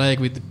broke his leg.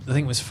 I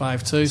think it was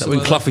 5-2. So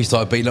when Cloughie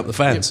started beating up the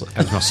fans? That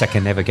was my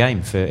second ever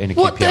game in a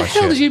What QPR the hell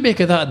shirt. did you make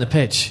of that on the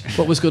pitch?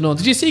 What was going on?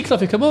 Did you see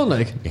Cloughie come on?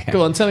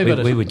 Go on, tell me about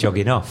it. We were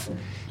jogging off.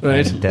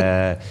 Right.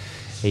 And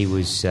he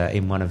was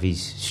in one of his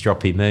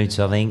stroppy moods,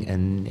 I think,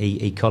 and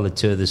he collared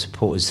two of the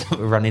supporters that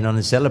were running on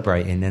and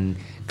celebrating and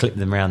clipped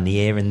them around the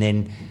ear, and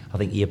then I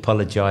think he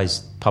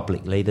apologised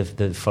publicly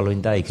the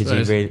following day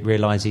because he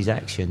realised his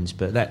actions.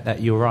 But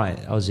that you're right,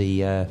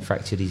 Ozzy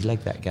fractured his leg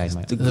that game.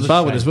 Mate. The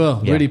bad one as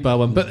well, really bad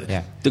one. But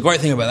the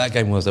great thing about that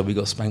game was that we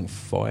got spanked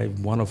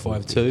 5-1 or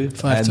 5-2.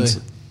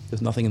 5-2.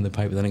 There's nothing in the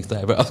paper the next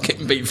day about us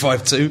getting beat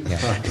 5-2.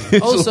 Yeah.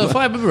 Also, if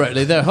I remember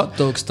rightly, their hot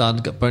dog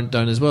stand got burnt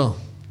down as well.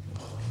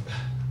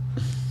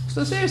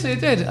 So seriously,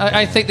 they did.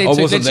 I think they. I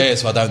wasn't there,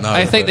 so I don't know.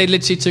 I think they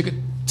literally took it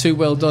too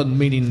well done,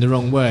 meaning the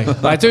wrong way.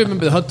 But I do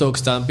remember the hot dog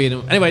stand being.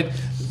 Anyway,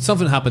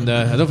 something happened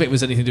there. I don't think it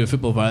was anything to do with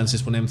football violence.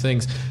 Just one of them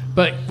things.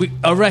 But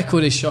our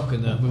record is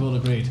shocking. There, we've all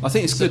agreed. I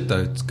think it's good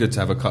though. It's good to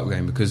have a cup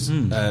game because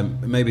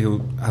maybe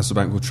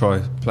Hasselbank will try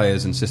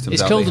players and systems.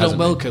 It's out called an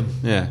unwelcome.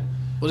 Yeah.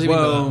 What does he mean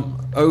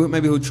by that?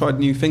 Maybe he'll try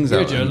new things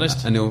You're out. a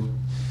journalist. And he'll.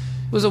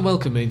 What does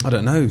unwelcome mean? I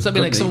don't know. Does that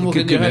mean like someone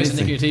walking in your house and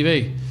nicking your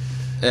TV?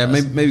 Yeah,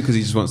 maybe because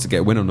he just wants to get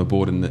a win on the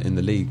board in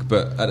the league.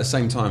 But at the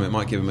same time, it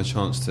might give him a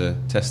chance to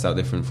test out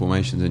different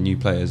formations and new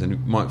players, and he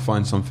might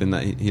find something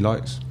that he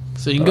likes.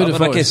 So you can go to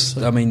Forest.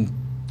 I mean,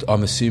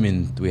 I'm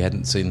assuming we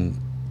hadn't seen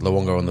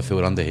Luongo on the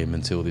field under him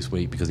until this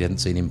week because he hadn't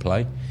seen him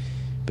play.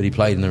 But he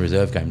played in the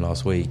reserve game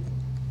last week,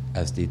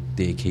 as did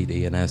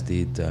Diakité and as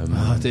did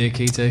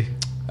Diakité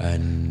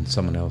and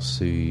someone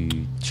else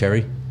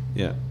Cherry.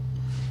 Yeah.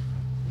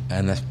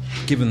 And that's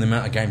given the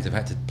amount of games they've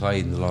had to play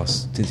in the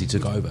last since he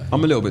took over.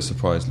 I'm a little bit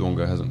surprised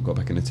Luongo hasn't got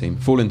back in the team.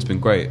 Fallen's been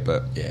great,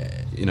 but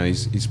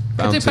he's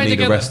bound to need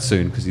a rest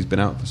soon because he's been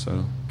out for so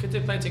long. Could they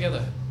play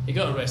together? He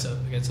got a rest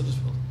against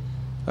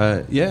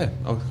Huddersfield. Yeah,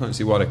 I can't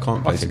see why they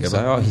can't play together.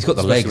 So. He's got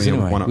the legs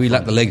anyway. We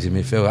lack the legs in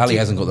midfield. Ali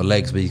hasn't got the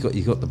legs, but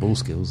he's got the ball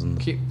skills. And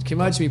can you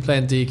imagine me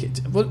playing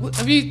Diakité?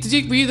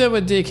 Were you there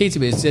when Diakité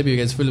made his debut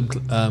against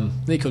Fulham?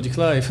 They called you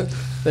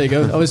Clive. There you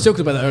go. I was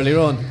talking about that earlier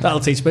on. That'll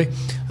teach me.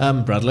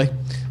 Bradley.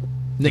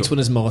 Next one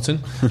is Martin.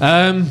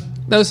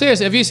 No,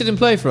 seriously, have you seen him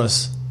play for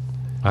us?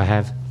 I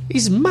have.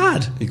 He's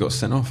mad. He got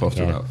sent off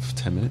after about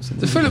 10 minutes.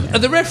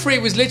 The referee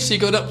was literally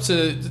going up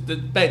to the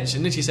bench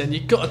and literally saying,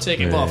 "You've got to take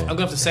him off. I'm going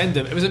to have to send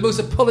him." It was the most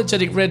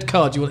apologetic red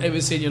card you will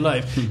ever see in your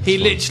life. He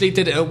literally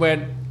did it and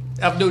went,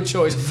 "I have no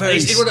choice."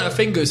 He run out of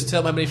fingers to tell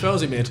him how many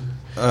fouls he made.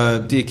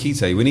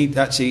 Diakité,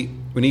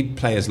 we need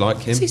players like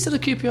him. Is he still a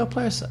QPR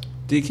player?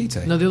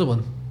 Diakité? No, the other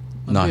one.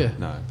 No.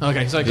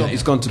 Okay, so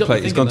he's gone to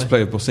play. He's gone to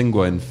play with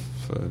Bosingwa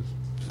for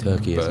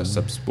Turkey,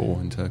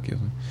 Subspor in Turkey.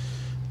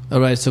 All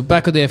right, so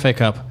back on the FA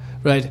Cup.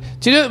 Right,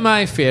 do you know what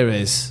my fear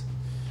is?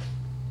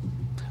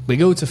 We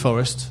go to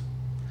Forest,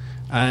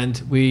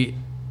 and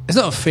it's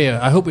not a fear.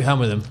 I hope we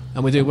hammer them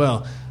and we do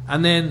well.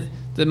 And then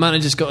the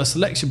manager's got a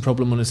selection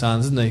problem on his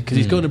hands, isn't he? Because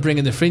he's going to bring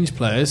in the fringe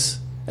players.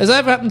 Has that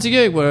ever happened to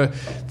you, where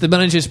the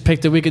manager's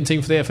picked a Wigan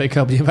team for the FA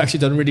Cup and you've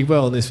actually done really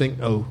well, and they think,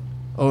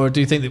 or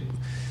do you think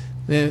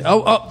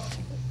that?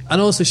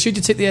 And also, should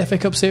you take the FA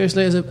Cup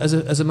seriously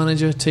as a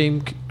manager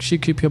team?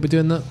 Should QPR be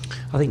doing that?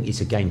 I think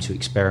it's a game to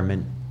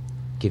experiment.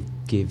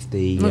 give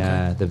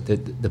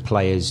the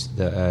players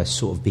that are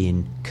sort of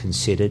being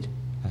considered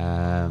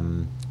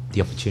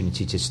the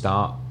opportunity to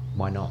start.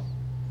 Why not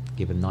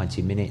give them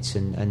 90 minutes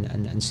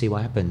and see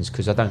what happens?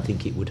 Because I don't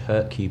think it would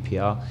hurt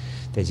QPR.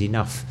 There's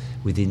enough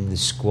within the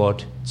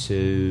squad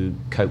to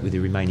cope with the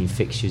remaining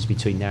fixtures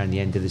between now and the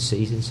end of the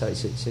season. So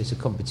it's a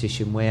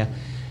competition where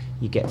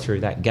you get through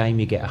that game,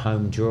 you get a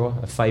home draw,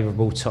 a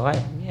favourable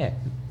tie. Yeah,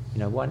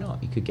 why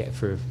not? You could get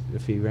through a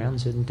few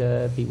rounds and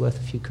be worth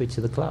a few quid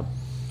to the club.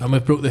 And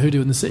we've broke the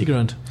hoodoo in the City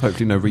Ground.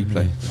 Hopefully no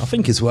replay. I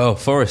think as well,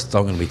 Forest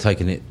aren't going to be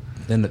taking it.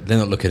 They're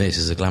not looking at this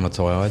as a glamour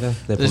tie either.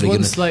 They're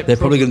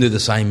probably going to do the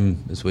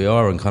same as we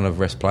are and kind of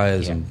rest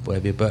players and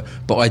whatever.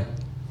 But I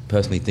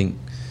personally think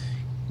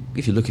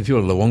if you're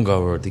a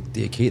Luongo or a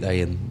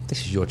Diakité, and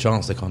this is your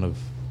chance to kind of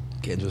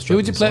get into a strong. Who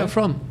would you play up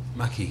from?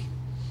 Mackie.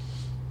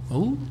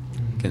 Oh,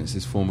 against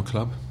his former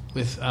club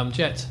with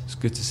Jet. It's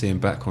good to see him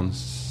back on.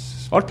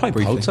 I'd play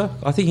Poulter.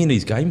 I think he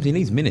needs games. He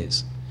needs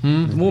minutes. The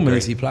more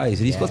minutes he plays,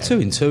 and he's got 2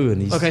 in 2.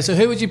 And he's okay. So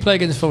who would you play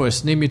against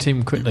Forest? Name your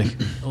team quickly.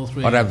 All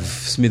three. I'd have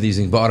Smithies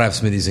in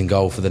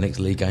goal for the next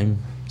league game,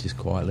 just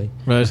quietly.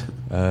 Right.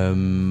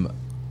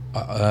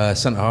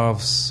 Centre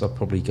halves, I'd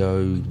probably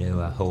go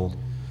Hall.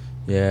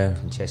 Yeah.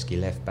 Konchesky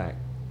left back.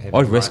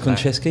 I'd rest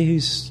Konchesky.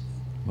 Who's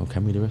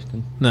can we rest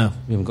him? No,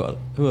 we haven't got.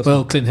 Who else?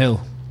 Well, Clint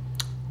Hill.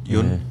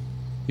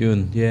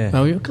 Ewan, yeah.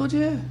 Oh, God,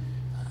 yeah.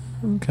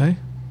 Okay.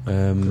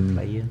 Could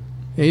play Ewan.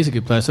 Yeah, he's a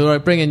good player. So, all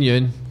right, bring in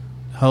Ewan.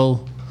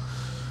 Hull.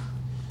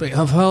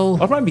 Have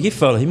Hull. I'd maybe give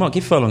Furlong. He might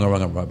give Furlong a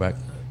run up right back.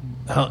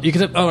 Hull. You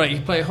could. All right, you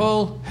could play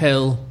Hull,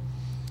 Hill,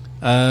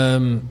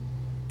 Young,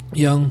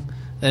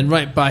 then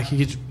right back.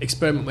 You could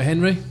experiment with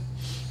Henry.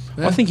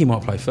 Yeah. I think he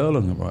might play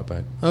Furlong at right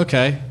back.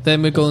 Okay,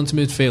 then we're going to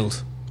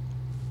midfield.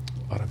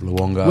 I'd have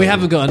Luongo. We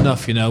haven't got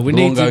enough, We Luongo,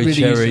 need to really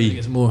Cherry.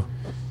 use more.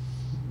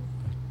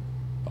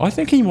 I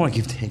think he might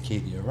give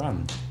Diakité a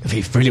run. If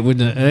he's brilliant,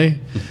 wouldn't it? Eh?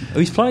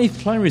 He's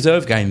playing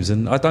reserve games,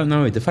 and I don't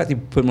know. The fact he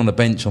put him on the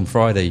bench on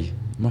Friday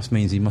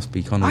means he must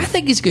be kind of. I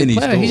think he's a good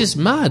player. He's just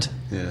mad.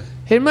 Yeah.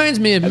 He reminds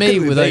me of me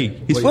with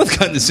He's worth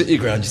going to the City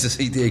Ground just to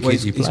see Diakité play.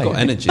 He's got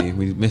energy.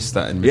 We missed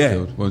that in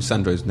midfield. Yeah. Well,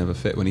 Sandro's never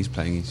fit when he's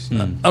playing.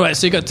 All right,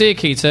 so you got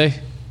Diakité.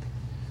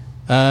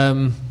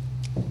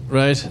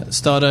 Right,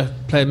 starter,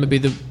 playing maybe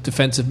the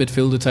defensive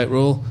midfielder type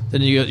role.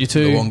 Then you got your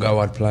two.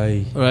 Luongo I'd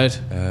play. Right.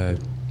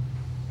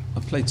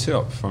 I've played 2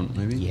 up front,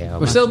 maybe. Yeah,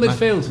 we're still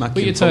midfield.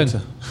 Wait your turn.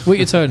 Wait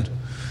your turn.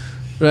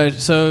 Right,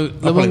 so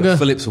Luongo.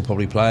 Phillips will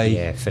probably play.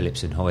 Yeah,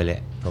 Phillips and Hoylett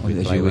probably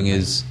as play. your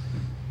wingers.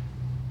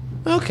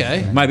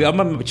 Okay. Maybe I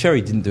remember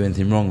Cherry didn't do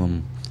anything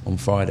wrong on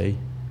Friday,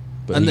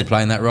 but he'll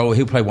play in that role.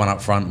 He'll play one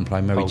up front and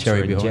play maybe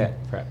Cherry behind.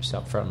 Jet, perhaps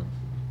up front.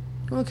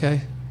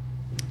 Okay.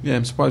 Yeah,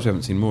 I'm surprised we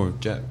haven't seen more of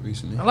Jet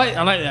recently. I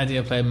like the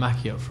idea of playing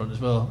Mackie up front as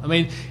well. I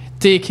mean,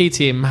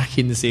 Diakité and Mackie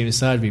in the same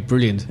side would be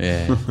brilliant.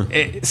 Yeah.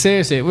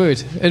 Seriously, it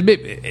would.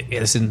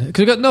 Listen,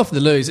 because we've got nothing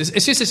to lose.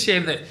 It's just a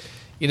shame that,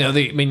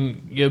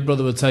 your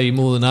brother would tell you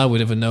more than I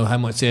would ever know how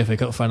much the FA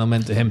Cup final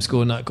meant to him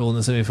scoring that goal in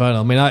the semi-final.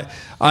 I mean,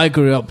 I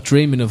grew up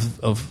dreaming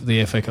of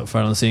the FA Cup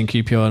final and seeing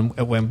QPR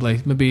at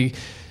Wembley. Maybe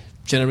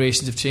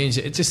generations have changed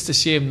it. It's just a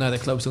shame now that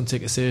clubs don't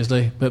take it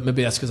seriously, but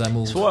maybe that's because I'm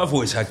old. It's what I've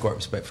always had great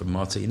respect for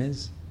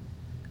Martinez.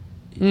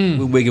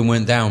 When Wigan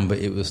went down, but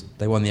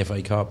they won the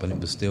FA Cup, and it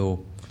was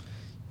still.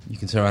 You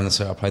can turn around and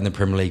say, I played in the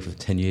Premier League for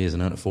 10 years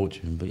and earned a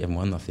fortune, but you haven't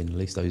won nothing. At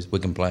least those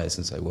Wigan players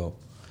can say, well,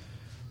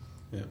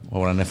 I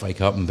won an FA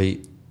Cup and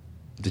beat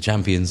the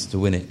champions to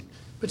win it.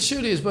 But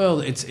surely as well,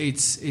 it's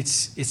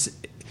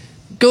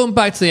going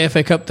back to the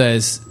FA Cup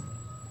days.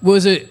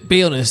 Was it?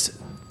 Be honest.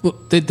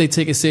 Did they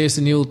take it serious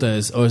in the old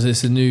days, or is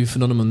this a new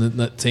phenomenon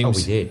that teams? Oh,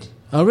 we did.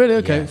 Oh, really?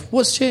 Okay. Yeah.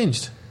 What's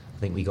changed? I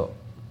think we got.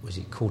 Was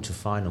it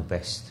quarter-final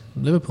best?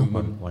 Liverpool.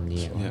 One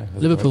year. Yeah.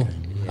 Liverpool. Okay.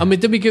 Yeah. I mean,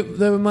 did we get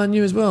there with Man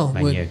U as well?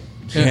 Man U.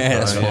 Yeah,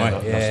 that's right.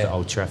 Lost at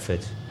Old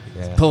Trafford.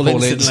 Yeah. Paul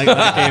Ince didn't like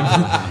that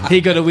game.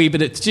 He got a wee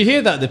bit of... Did you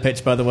hear that at the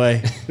pitch, by the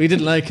way? We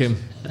didn't like him.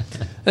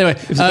 Anyway.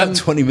 It was about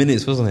 20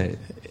 minutes, wasn't it?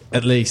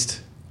 At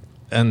least.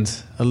 And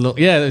a lot...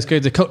 Yeah, it was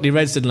good. The Cockney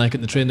Reds didn't like it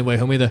on the train the way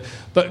home either.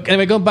 But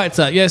anyway, going back to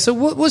that. Yeah, so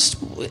what was...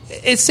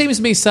 It seems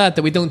to me sad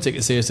that we don't take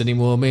it serious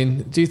anymore. I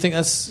mean, do you think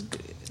that's...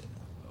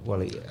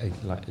 Well,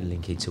 like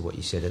linking to what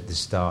you said at the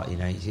start,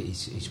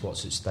 it's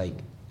what's at stake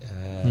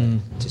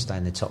to stay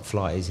in the top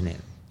flight, isn't it?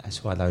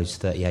 That's why those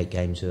 38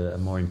 games are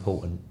more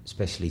important,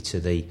 especially to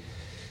the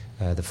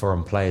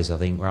foreign players, I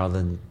think,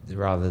 rather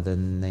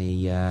than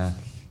the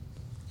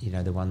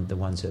the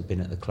ones that have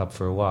been at the club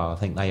for a while. I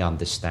think they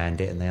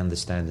understand it and they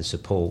understand the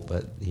support,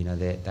 but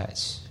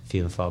that's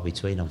few and far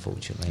between,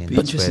 unfortunately. And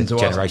that's where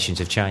generations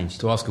have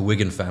changed. To ask a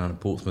Wigan fan and a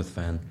Portsmouth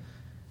fan,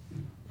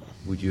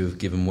 would you have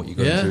given what you're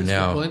going through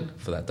now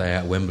for that day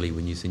out at Wembley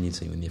when you seen your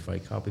team in the FA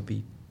Cup?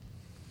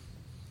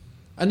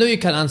 I know you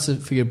can't answer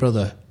for your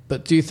brother,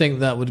 but do you think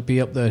that would be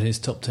up there in his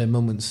top 10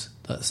 moments,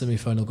 that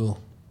semi-final goal?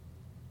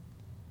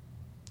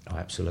 Oh,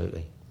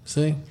 absolutely.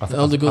 See?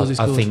 All the goals he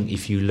scored. I think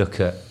if you look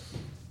at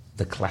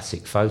the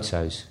classic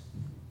photos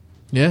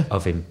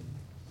of him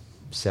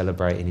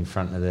celebrating in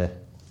front of the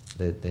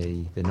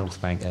the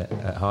North Bank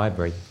at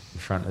Highbury in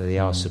front of the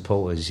Arse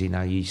supporters. You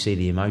know, you see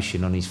the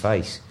emotion on his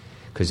face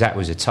because that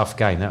was a tough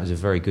game. That was a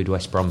very good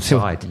West Brom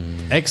side.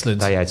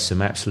 Excellent. They had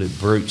some absolute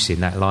brutes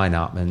in that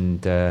lineup,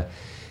 and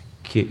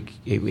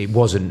it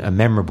wasn't a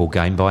memorable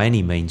game by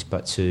any means.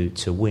 But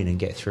to win and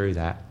get through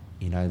that,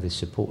 you know, the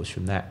supporters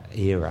from that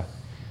era,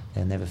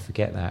 they'll never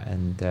forget that.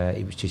 And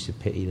it was just a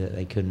pity that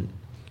they couldn't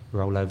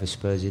roll over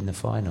Spurs in the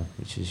final,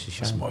 which is a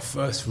shame. That's my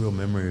first real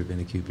memory of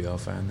being a QPR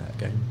fan, that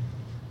game.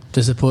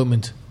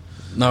 Disappointment.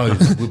 No,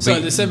 So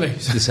the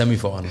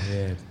semi-final,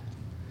 yeah.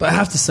 But I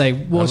have to say, I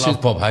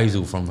love Bob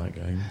Hazel from that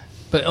game.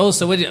 But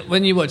also,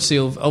 when you watch the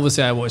old,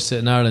 obviously I watched it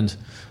in Ireland,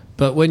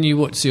 but when you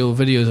watch the old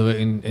videos of it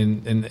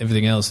in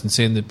everything else and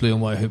seeing the blue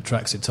and white hoop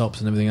tracks at tops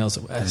and everything else,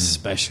 it's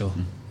special.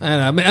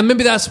 And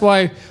maybe that's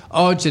why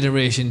our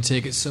generation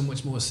take it so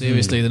much more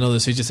seriously than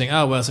others who just think,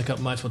 oh, well, it's a cup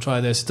match, we'll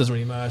try this, it doesn't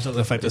really matter, it's not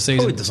going to affect the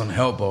season. It doesn't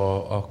help,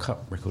 our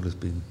cup record has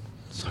been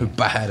so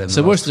bad. It's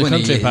the worst in the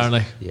country, years.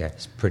 apparently. Yeah,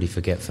 it's pretty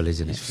forgetful,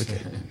 isn't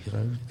it?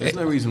 There's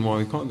no reason why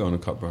we can't go on a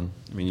cup run.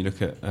 I mean, you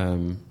look at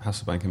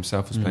Hasselbank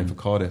himself was playing for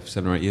Cardiff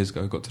 7 or 8 years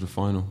ago, got to the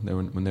final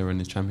when they were in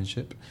the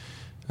Championship.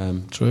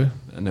 True.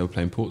 And they were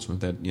playing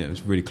Portsmouth. It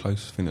was really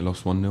close. I think they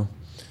lost 1-0.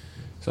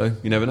 So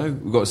you never know.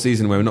 We've got a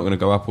season where we're not going to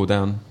go up or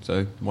down,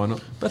 so why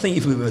not? But I think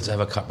if we were to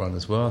have a cup run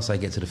as well, say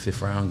get to the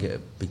 5th round, get a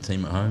big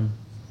team at home,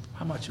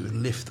 how much it would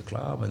lift the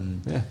club.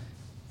 And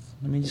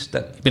I mean, just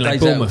that. Be like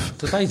Bournemouth.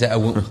 The days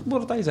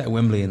out of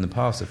Wembley in the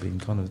past have been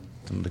kind of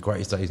some of the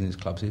greatest days in this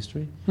club's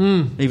history.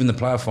 Even the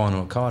playoff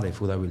final at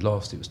Cardiff, although we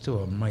lost, it was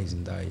still an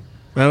amazing day.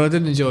 Well, I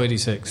didn't enjoy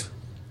 86.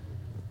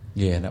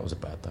 Yeah, that was a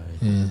bad day.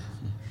 Yeah.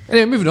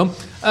 Anyway, moving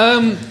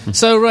on.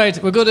 So,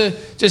 right, we're going to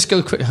just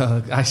go quick.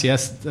 Actually,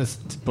 that's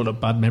brought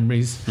up bad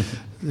memories.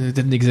 It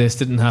didn't exist,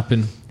 didn't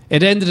happen.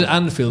 It ended at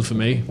Anfield for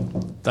me,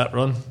 that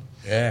run.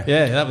 Yeah.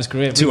 Yeah, that was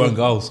great. 2 own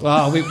goals.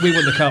 Wow, we won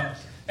the cup.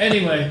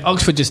 Anyway,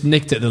 Oxford just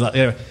nicked it.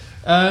 I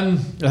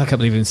can't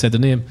believe I even said the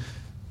name.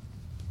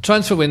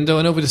 Transfer window,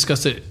 I know we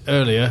discussed it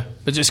earlier,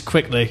 but just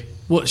quickly,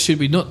 what should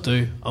we not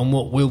do and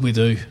what will we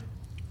do?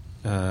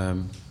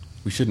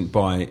 We shouldn't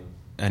buy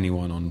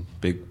anyone on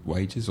big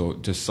wages or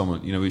just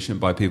someone. We shouldn't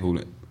buy people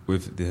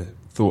with the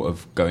thought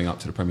of going up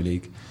to the Premier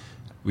League.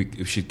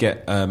 We should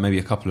get maybe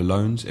a couple of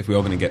loans. If we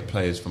are going to get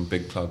players from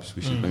big clubs,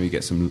 we should maybe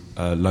get some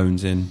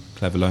loans in,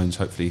 clever loans.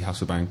 Hopefully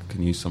Hasselbank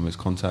can use some of his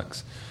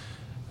contacts.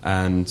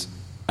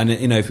 And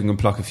if we can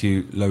pluck a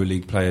few lower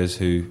league players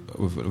who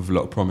with a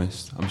lot of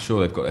promise, I'm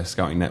sure they've got their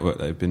scouting network.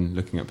 They've been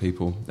looking at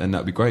people, then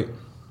that'd be great.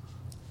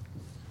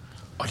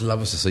 I'd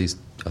love us to see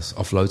us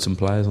offload some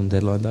players on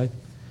deadline day.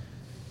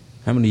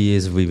 How many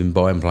years have we been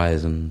buying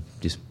players and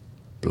just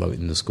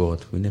bloating the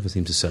squad? We never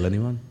seem to sell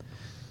anyone.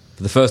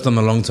 For the first time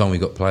in a long time, we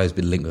got players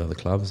been linked with other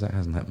clubs. That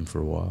hasn't happened for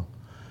a while.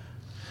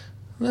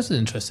 That's an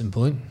interesting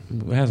point.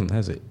 It hasn't,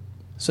 has it?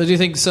 So do you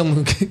think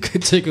someone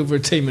could take over a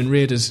team and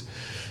Raiders?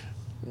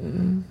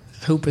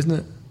 Hope, isn't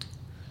it?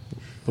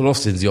 Well,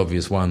 Austin's the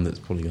obvious one that's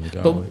probably going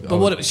to go. But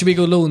what should we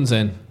go loans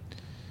then?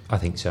 I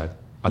think so.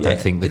 I don't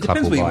think the club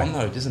will buy. It depends what you want,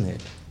 though, doesn't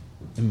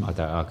it?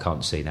 I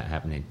can't see that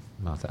happening.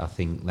 I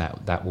think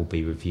that will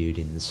be reviewed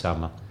in the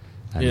summer.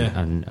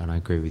 And I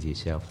agree with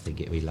yourself. I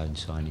think it'll be loan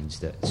signings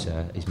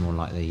that is more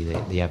likely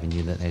the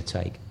avenue that they'll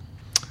take.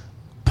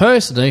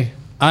 Personally,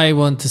 I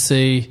want to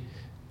see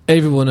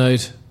everyone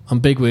out on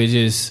big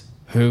wages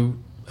who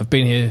have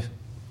been here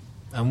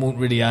and won't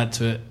really add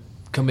to it.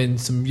 Come in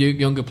some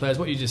younger players,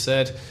 what you just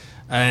said,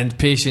 and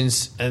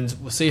patience, and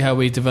we'll see how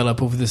we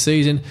develop over the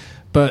season.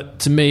 But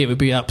to me, it would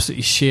be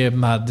absolutely sheer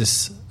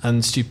madness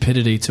and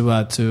stupidity to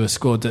add to a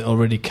squad that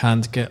already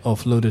can't get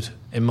offloaded,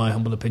 in my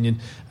humble opinion.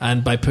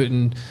 And by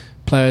putting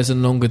players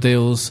in longer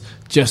deals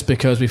just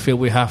because we feel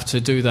we have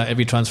to do that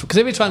every transfer. Because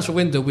every transfer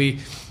window we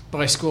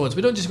buy squads.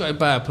 We don't just go to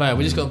buy a player,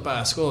 we just go and buy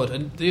a squad.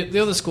 And the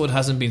other squad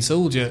hasn't been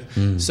sold yet.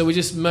 So we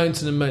just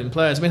mounting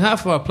players. I mean,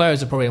 half of our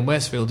players are probably in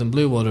Westfield and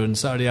Bluewater and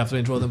Saturday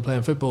afternoons rather than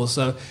playing football.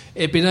 So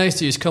it'd be nice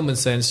to use common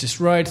sense, just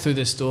ride through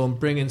this storm,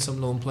 bring in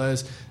some loan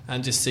players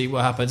and just see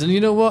what happens. And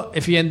you know what?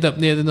 If you end up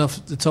near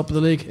enough the top of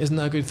the league, isn't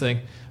that a good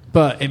thing?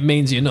 But it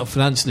means you're not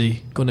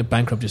financially going to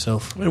bankrupt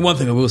yourself. I mean, one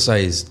thing I will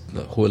say is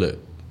that Hoylett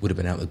would have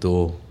been out the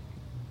door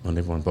on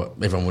everyone, but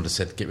everyone would have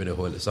said get rid of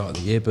Hoylett at the start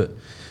of the year. But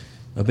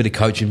a bit of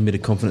coaching, a bit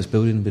of confidence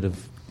building, a bit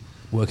of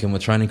working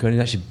with training coach.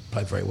 He's actually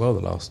played very well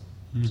the last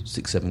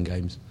 6-7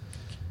 games.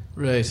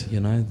 Right.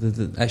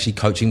 The actually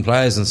coaching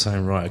players and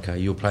saying, right, okay,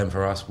 you're playing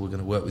for us, we're going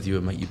to work with you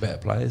and make you better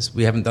players.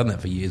 We haven't done that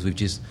for years. We've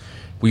just,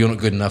 you're not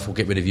good enough, we'll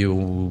get rid of you,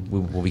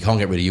 we can't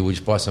get rid of you, we'll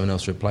just buy someone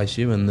else to replace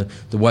you. And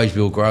the wage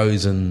bill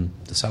grows and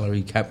the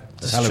salary cap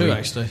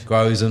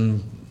grows.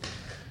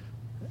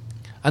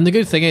 And the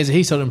good thing is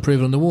he started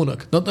improving under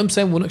Warnock. Not that I'm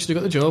saying Warnock should have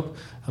got the job.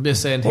 I'm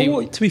just saying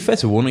to be fair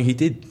to Warnock, he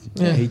did.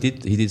 Yeah, he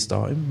did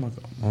start him.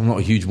 I'm not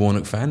a huge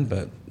Warnock fan,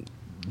 but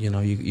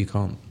you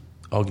can't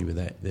argue with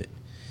that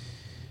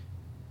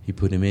he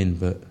put him in.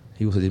 But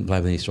he also didn't play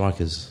with any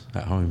strikers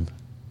at home,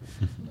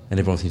 and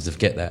everyone seems to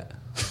forget that.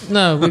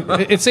 No,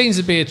 it seems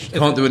to be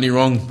Can't do any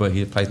wrong, but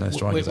he plays no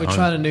strikers. We're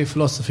trying a new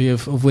philosophy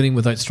of winning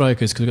without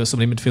strikers because we've got so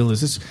many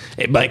midfielders.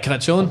 It might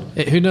catch on.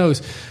 Who knows?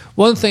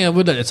 One thing I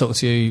would like to talk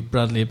to you,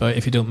 Bradley, about,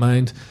 if you don't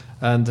mind,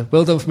 and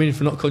well done for me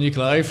for not calling you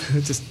Clive,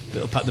 just a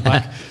little pat the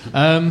back,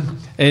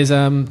 is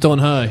Don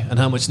Howe and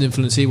how much an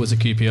influence he was at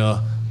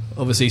QPR.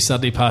 Obviously,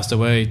 sadly passed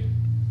away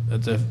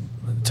at a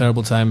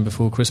terrible time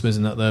before Christmas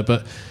and that there,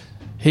 but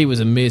he was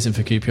amazing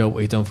for QPR, what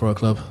he'd done for our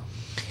club.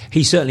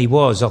 He certainly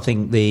was. I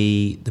think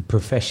the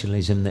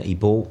professionalism that he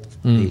brought,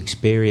 the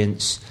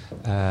experience,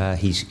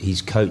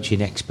 his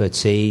coaching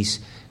expertise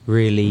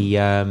really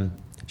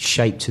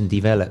shaped and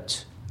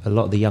developed a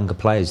lot of the younger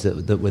players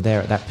that were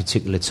there at that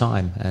particular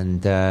time,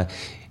 and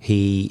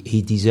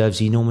he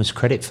deserves enormous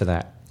credit for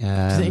that. Do you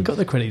think he got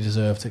the credit he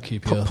deserved at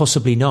QPR?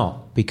 Possibly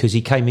not, because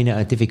he came in at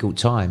a difficult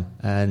time,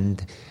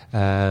 and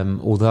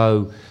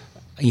although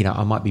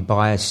I might be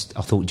biased,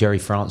 I thought Jerry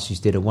Francis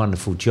did a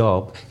wonderful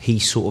job. He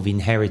sort of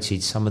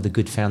inherited some of the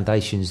good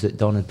foundations that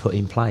Don had put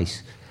in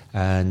place,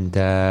 and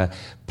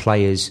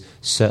players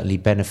certainly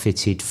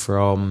benefited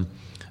from,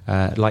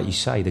 like you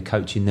say, the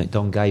coaching that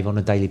Don gave on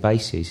a daily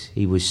basis.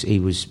 He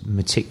was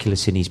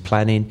meticulous in his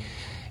planning.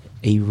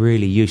 He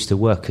really used to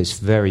work us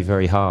very,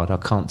 very hard. I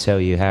can't tell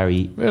you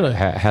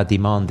how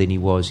demanding he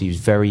was. He was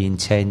very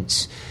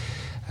intense,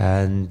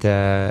 and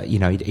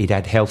he'd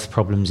had health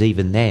problems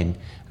even then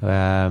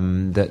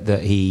that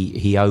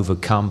he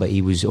overcome. But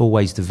he was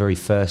always the very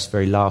first,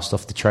 very last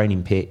off the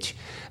training pitch,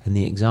 and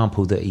the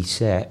example that he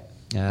set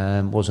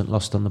wasn't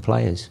lost on the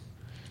players.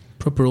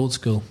 Proper old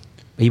school.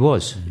 He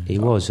was,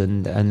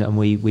 and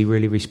we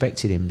really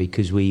respected him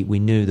because we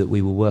knew that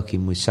we were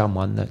working with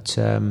someone that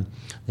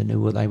knew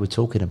what they were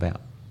talking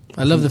about.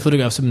 I love the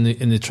photographs of him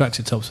in the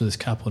tracksuit tops with his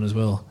cap on as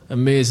well.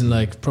 Amazing,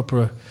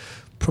 proper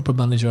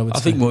manager, I would say.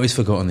 I think what is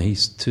forgotten,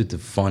 he's two of the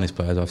finest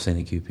players I've seen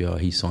at QPR.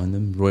 He signed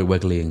them. Roy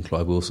Wegley and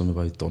Clive Wilson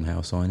were both Don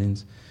Howe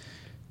signings.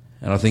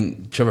 And I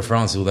think Trevor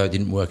Francis, although it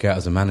didn't work out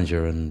as a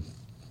manager, and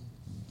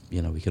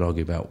we could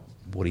argue about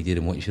what he did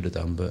and what he should have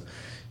done, but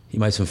he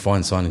made some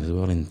fine signings as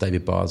well in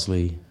David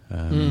Bardsley.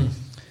 I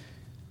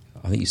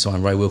think he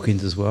signed Ray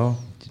Wilkins as well,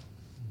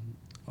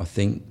 I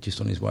think,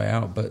 just on his way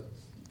out. But,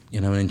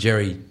 and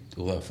Jerry,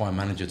 although a fine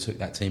manager, took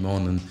that team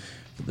on, and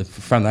the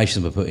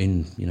foundations were put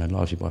in,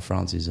 largely by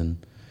Francis and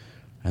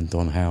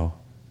Don Howe.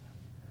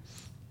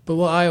 But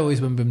what I always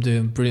remember him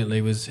doing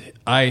brilliantly was,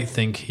 I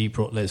think he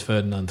brought Les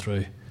Ferdinand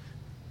through.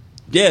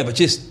 Yeah, but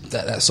just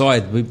that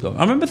side. I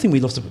remember thinking we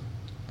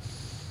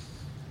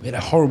had a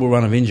horrible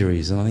run of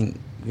injuries, and I think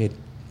we had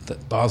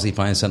Barsley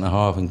playing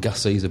centre-half and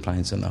Gus Caesar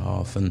playing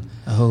centre-half. And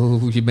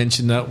you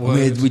mentioned that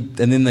word.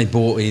 And then they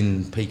brought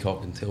in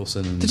Peacock and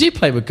Tilson. Did you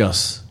play with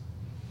Gus?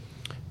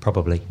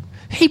 Probably.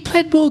 He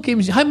played more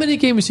games. How many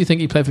games do you think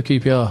he played for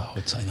QPR?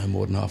 I'd say no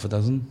more than half a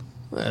dozen.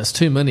 Well, that's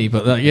too many,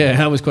 but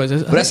that was quite...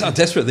 But that's how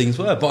desperate things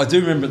were. But I do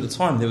remember at the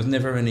time there was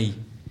never any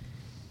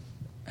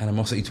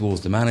animosity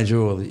towards the manager,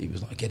 or that he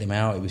was like, get him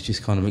out. It was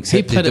just kind of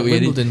accepted. He played at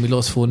Wimbledon. We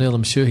lost 4-0.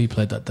 I'm sure he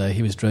played that day.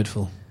 He was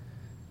dreadful.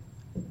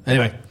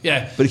 Anyway,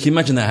 yeah. But can you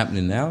imagine that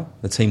happening now?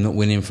 The team not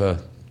winning for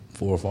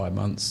 4 or 5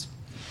 months,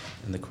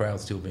 and the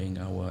crowd still being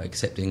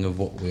accepting of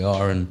what we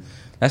are, and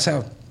that's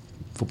how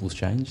football's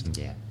changed.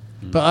 Yeah.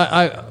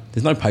 But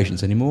there's no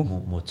patience anymore.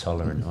 More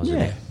tolerant,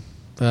 wasn't it?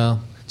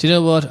 Well, do you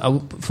know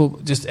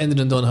what? Just ending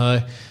on Don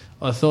Howe,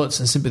 our thoughts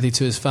and sympathy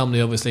to his family,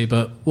 obviously,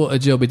 but what a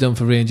job he done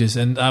for Rangers,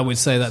 and I would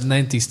say that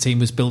 90s team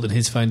was built on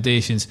his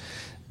foundations.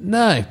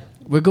 Now,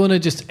 we're going to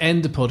just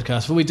end the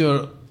podcast, before we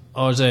do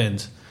ours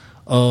end,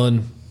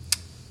 on...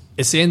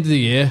 It's the end of the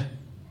year,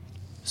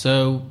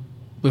 so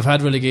we've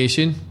had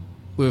relegation,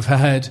 we've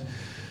had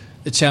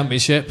the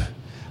championship,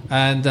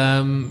 and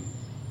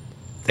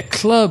the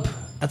club,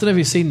 I don't know if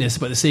you've seen this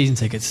about the season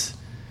tickets.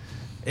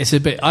 It's a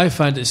bit, I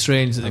find it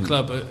strange that the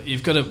club,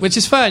 you've got to, which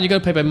is fine, you've got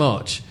to pay by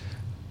March,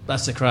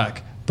 that's the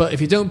crack, but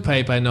if you don't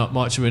pay by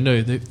March and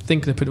renew, they're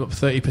thinking of putting up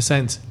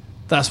 30%.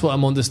 That's what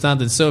I'm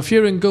understanding. So if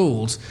you're in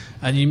gold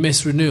and you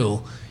miss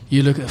renewal,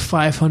 you look at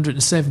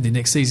 570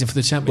 next season for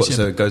the championship.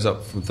 So it goes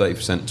up from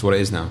 30% to what it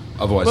is now.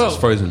 Otherwise, it's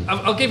frozen.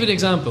 I'll give you an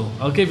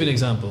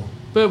example.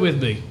 Bear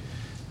with me.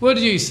 Where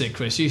do you sit,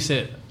 Chris? You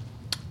sit...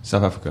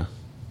 South Africa.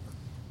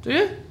 Do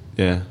you?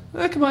 Yeah.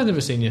 How come I've never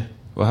seen you?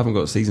 Well, I haven't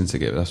got a season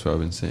ticket, but that's where I've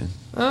been seeing.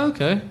 Oh,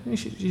 okay. You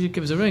should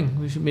give us a ring.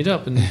 We should meet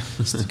up and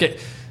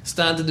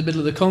stand in the middle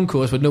of the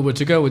concourse with nowhere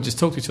to go and just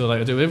talk to each other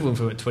like I do with everyone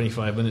for about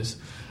 25 minutes.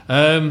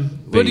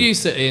 Where do you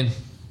sit, Ian?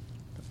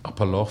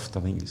 Upper loft, I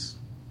think it's...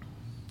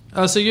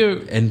 Oh, so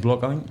you're... N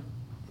block, I think.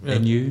 Yeah.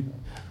 NU.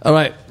 All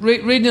right,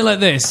 reading it like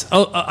this.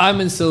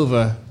 I'm in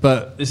silver,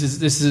 but this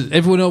is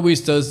everyone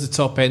always does the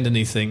top end of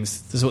these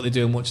things. This is what they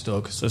do in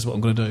Watchdog, so that's what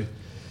I'm going to do.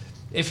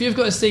 If you've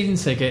got a season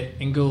ticket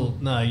in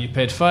gold now, you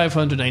paid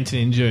 $519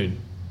 in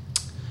June.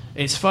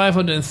 It's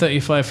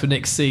 $535 for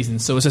next season,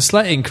 so it's a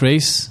slight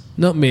increase,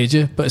 not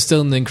major, but it's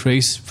still an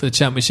increase for the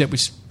championship,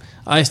 which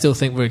I still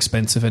think were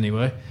expensive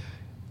anyway.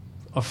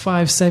 Or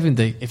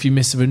 $570 if you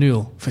miss the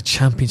renewal for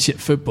championship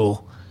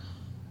football.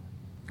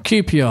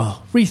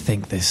 QPR,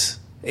 rethink this.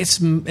 It's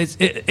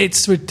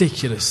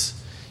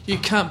ridiculous. You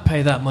can't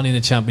pay that money in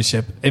the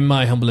Championship, in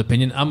my humble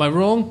opinion. Am I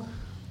wrong?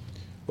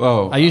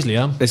 Well, I usually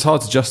am. It's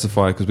hard to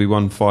justify because we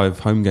won 5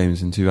 home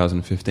games in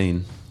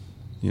 2015.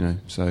 You know,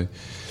 so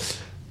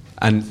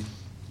and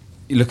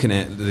you're looking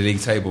at the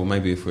league table.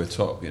 Maybe if we're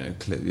top,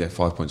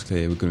 5 points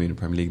clear, we're going to be in the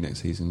Premier League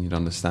next season. You'd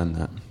understand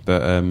that,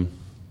 but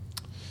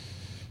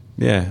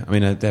yeah, I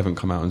mean, they haven't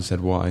come out and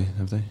said why,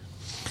 have they?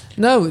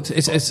 No, it's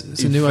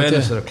a new idea. In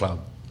fairness to the club,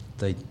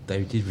 they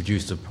did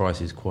reduce the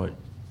prices quite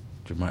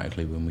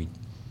dramatically when we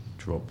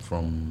dropped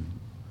from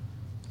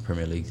the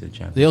Premier League to the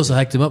Championship. They also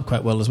hiked him up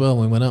quite well as well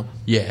when we went up.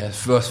 Yeah,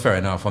 that's fair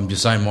enough. I'm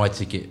just saying my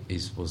ticket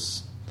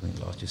was I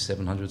think last year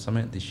 700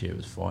 something. This year it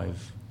was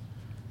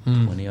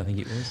 520. I think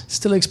it was.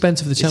 Still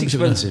expensive for the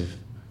Championship. It's expensive.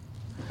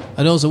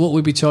 And also, what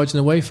we'd be charging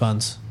away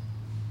fans?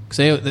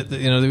 Because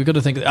we've got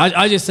to think.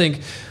 I just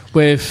think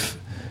with.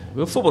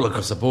 Well, football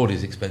across the board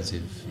is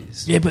expensive.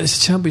 Yeah, but it's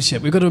a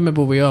Championship. We've got to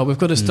remember what we are. We've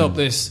got to stop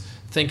this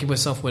thinking we're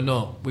something we're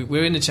not.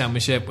 We're in the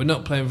Championship. We're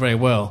not playing very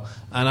well.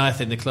 And I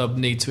think the club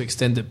need to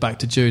extend it back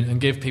to June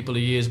and give people a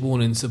year's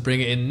warning to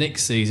bring it in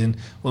next season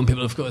when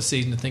people have got a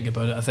season to think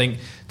about it. I think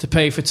to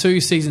pay for 2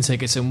 season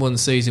tickets in one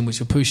season, which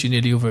will push you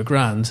nearly over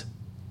 $1,000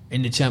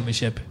 in the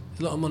Championship,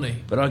 it's a lot of money.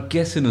 But I'm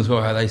guessing as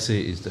well how they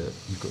see it is that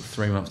you've got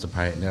 3 months to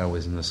pay it now,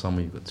 whereas in the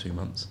summer you've got 2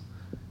 months.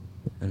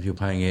 And if you're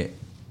paying it...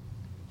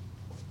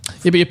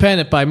 Yeah, but you're paying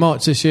it by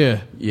March this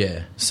year.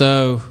 Yeah.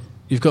 So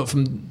you've got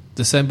from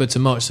December to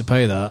March to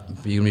pay that.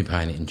 But you're going to be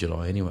paying it in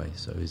July anyway,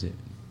 so is it...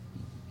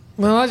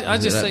 Well, I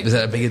just think... Is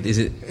that a big... Is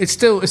it... It's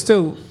still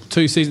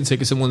 2 season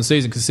tickets in one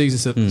season because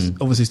season's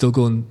obviously still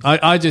going.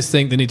 I just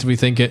think they need to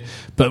rethink it,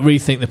 but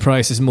rethink the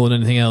prices more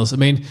than anything else. I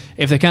mean,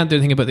 if they can't do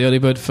anything about the early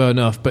bird, fair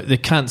enough, but they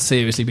can't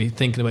seriously be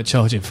thinking about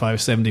charging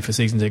 $5.70 for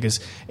season tickets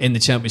in the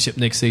Championship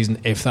next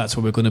season if that's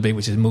where we're going to be,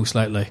 which is most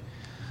likely.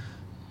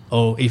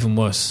 Or even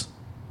worse.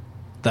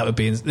 That would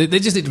be... They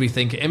just need to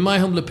rethink it. In my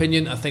humble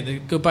opinion, I think they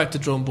go back to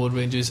drawing board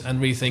Rangers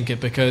and rethink it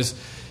because...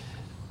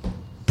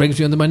 Brings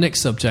me on to my next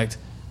subject.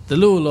 The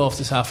lower loft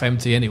is half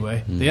empty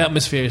anyway. The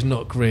atmosphere is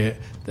not great.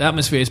 The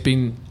atmosphere has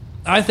been...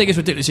 I think it's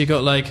ridiculous. You've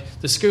got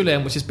like the school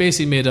end, which is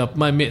basically made up...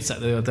 My mate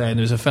sat the other day and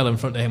there was a fella in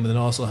front of him with an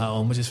Arsenal hat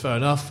on, which is fair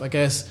enough, I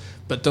guess.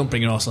 But don't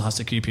bring your Arsenal hats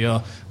to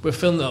QPR. We're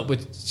filling it up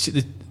with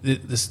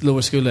this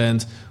lower school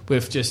end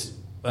with just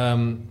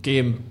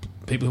game...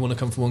 people who want to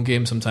come from one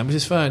game sometimes, which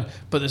is fine,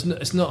 but it's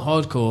not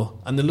hardcore,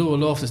 and the lower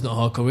loft is not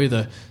hardcore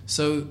either.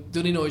 So the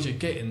only noise you're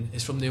getting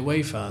is from the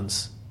away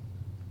fans.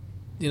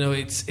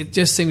 It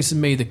just seems to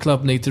me the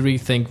club need to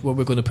rethink what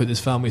we're going to put this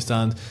family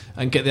stand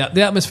and get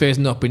the atmosphere has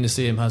not been the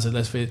same, has it?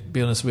 Let's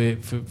be honest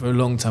with you, for a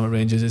long time at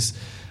Rangers.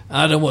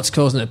 I don't know what's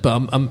causing it,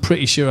 but I'm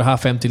pretty sure a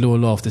half-empty lower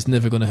loft is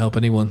never going to help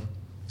anyone.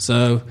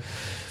 So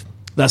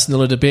that's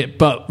another debate.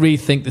 But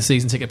rethink the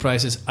season ticket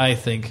prices, I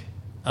think.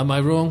 Am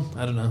I wrong?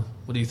 I don't know.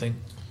 What do you think?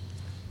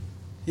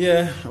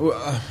 Yeah,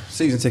 well,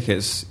 season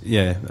tickets.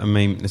 Yeah, I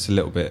mean it's a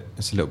little bit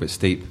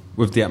steep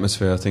with the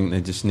atmosphere. I think they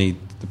just need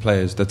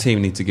the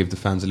team need to give the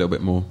fans a little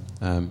bit more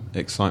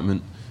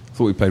excitement. I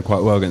thought we played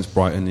quite well against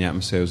Brighton. The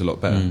atmosphere was a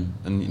lot better,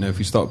 and if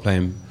we start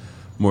playing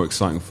more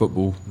exciting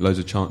football, loads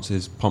of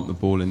chances, pump the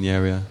ball in the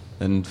area,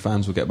 then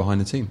fans will get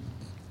behind the team.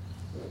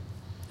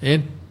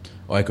 Ian,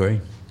 I agree.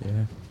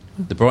 Yeah,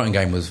 the Brighton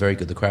game was very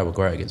good. The crowd were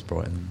great against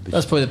Brighton.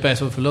 That's probably the best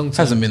one for a long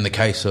time. Hasn't been the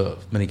case for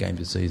many games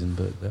this season,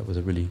 but that was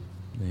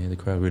the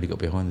crowd really got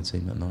behind the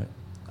team that night.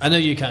 I know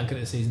you can't get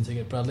a season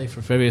ticket, Bradley,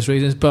 for various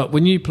reasons, but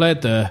when you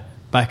played there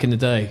back in the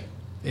day,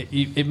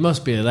 it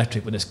must be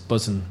electric when it's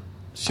buzzing.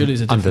 Surely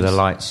there's a difference. Under the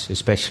lights,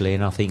 especially,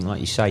 and I think, like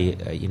you say,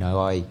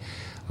 I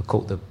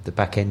caught the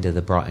back end of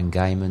the Brighton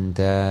game, and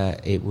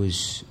it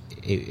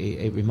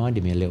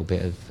reminded me a little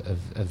bit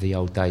of the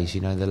old days.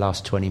 The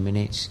last 20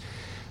 minutes,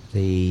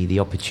 the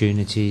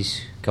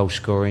opportunities, goal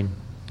scoring,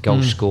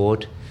 goals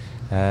scored,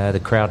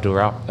 the crowd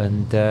were up,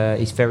 and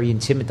it's very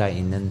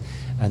intimidating,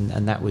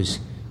 and that was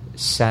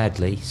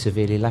sadly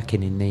severely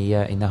lacking in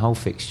the whole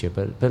fixture.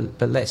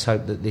 But let's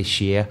hope that this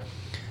year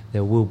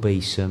there will be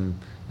some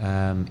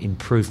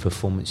improved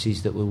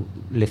performances that will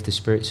lift the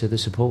spirits of the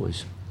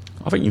supporters.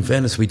 I think, in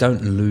fairness, we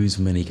don't lose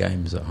many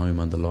games at home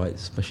under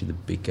lights, especially the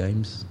big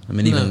games. I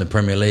mean, even in the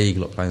Premier League,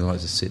 like playing like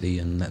City,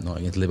 and that night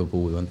against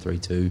Liverpool, we won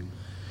 3-2.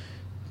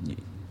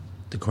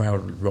 The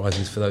crowd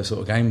rises for those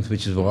sort of games,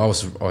 which is why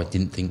I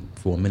didn't think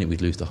for a minute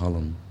we'd lose to Hull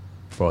on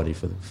Friday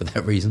for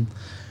that reason.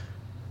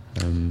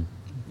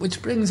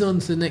 Which brings on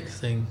to the next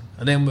thing,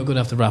 and then we're going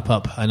to have to wrap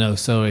up. I know,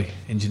 sorry,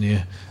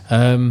 engineer.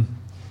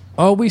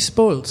 Are we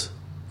spoilt?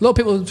 A lot of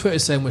people on Twitter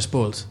saying we're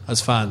spoilt.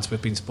 As fans,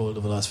 we've been spoilt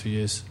over the last few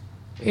years.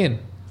 Ian?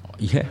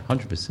 Yeah,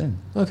 100%.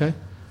 Okay.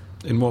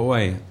 In what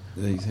way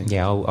do you think?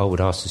 Yeah, I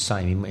would ask the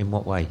same. In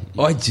what way?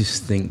 I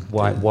just think...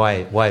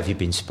 Why have you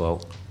been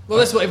spoilt? Well,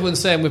 that's what everyone's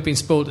saying. We've been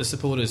spoilt as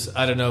supporters.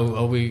 I don't know.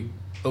 Are we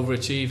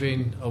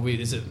overachieving?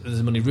 Is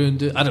the money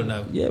ruined it? I don't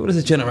know. Yeah, well, there's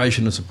a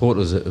generation of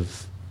supporters that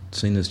have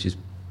seen us just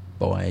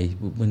buy...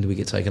 When did we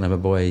get taken over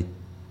by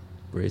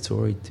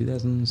Briatore?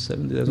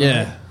 2007, 2008?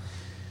 Yeah.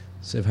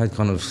 So they've had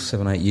kind of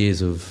 7-8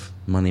 years of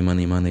money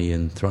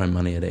and throwing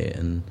money at it,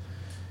 and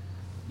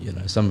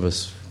some of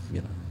us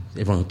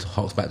everyone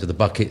harks back to the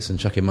buckets and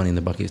chucking money in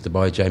the buckets to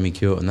buy Jamie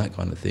Curt and that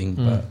kind of thing.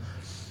 But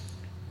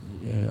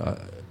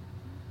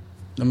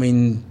I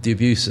mean, the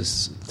abuse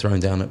is thrown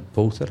down at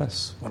Poulter.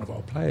 That's one of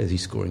our players.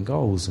 He's scoring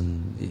goals,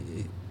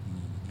 and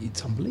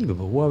it's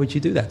unbelievable. Why would you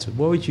do that to him?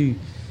 Why would you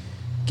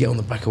get on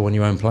the back of one of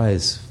your own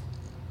players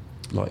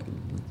like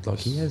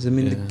he has? I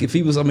mean, if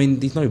he was, I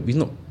mean, he's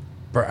not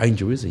Brett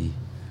Angel, is he?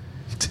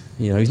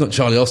 You know, he's not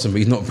Charlie Austin, but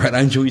he's not Brett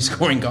Angel. He's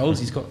scoring goals.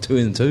 He's got 2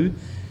 and 2.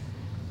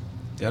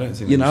 Yeah, I don't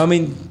think. You know, I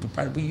mean,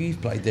 Brad,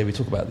 you've played there. We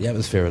talk about the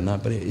atmosphere and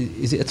that, but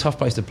is it a tough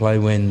place to play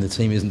when the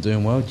team isn't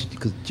doing well?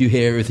 Because do you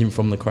hear everything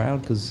from the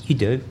crowd? Cause you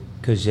do,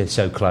 because they're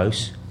so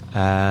close.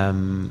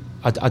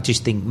 I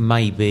just think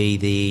maybe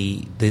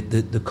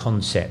the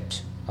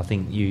concept. I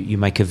think you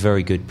make a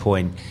very good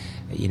point.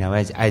 You know,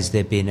 as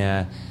there been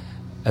a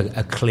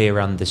clear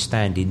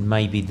understanding,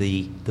 maybe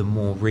the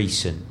more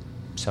recent.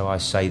 So I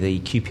say the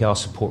QPR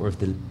supporter of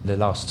the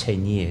last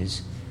 10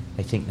 years,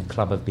 they think the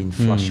club have been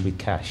flush with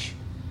cash.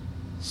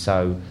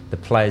 So the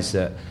players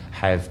that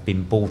have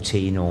been bought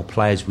in or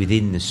players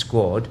within the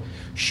squad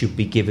should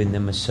be giving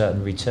them a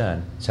certain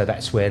return. So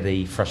that's where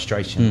the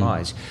frustration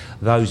lies.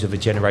 Those of a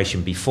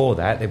generation before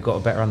that, they've got a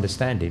better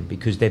understanding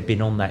because they've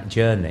been on that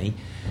journey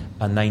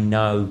and they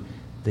know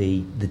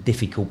the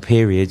difficult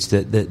periods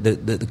that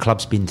the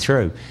club's been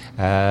through.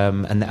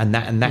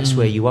 And that's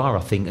where you are,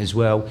 I think, as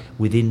well,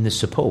 within the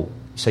support.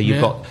 So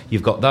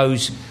you've got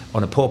those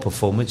on a poor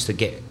performance that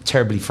get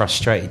terribly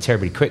frustrated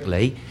terribly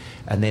quickly,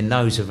 and then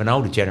those of an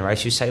older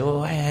generation who say,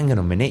 "Oh, hang on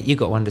a minute, you've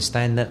got to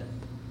understand that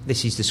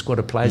this is the squad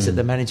of players that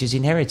the manager's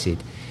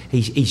inherited.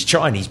 He's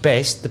trying his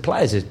best. The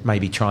players are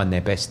maybe trying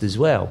their best as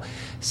well."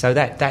 So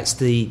that's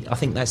the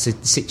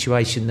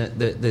situation that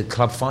the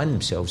club find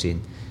themselves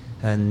in,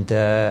 and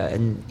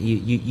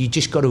you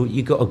just got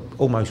to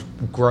almost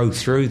grow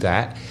through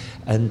that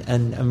and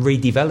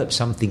redevelop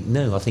something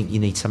new. I think you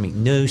need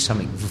something new,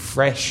 something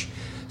fresh,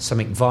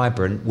 something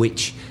vibrant,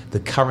 which the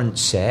current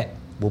set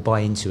will buy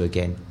into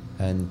again.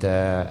 And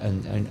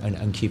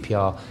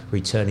QPR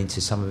returning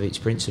to some of its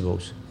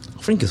principles.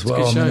 I think as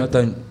well. I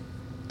mean,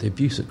 the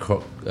abuse that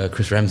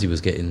Chris Ramsey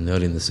was getting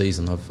early in the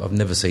season, I've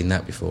never seen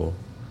that before.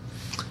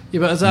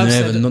 Yeah, but as I've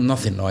said,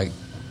 nothing like,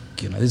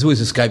 you know, there's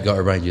always a scapegoat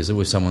at Rangers. There's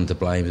always someone to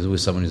blame. There's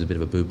always someone who's a bit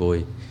of a boo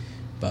boy.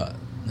 But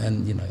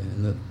you know,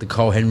 and the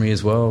Cole Henry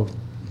as well,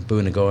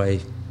 booing a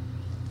guy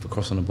for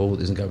crossing the ball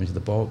that doesn't go into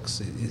the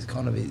box. It's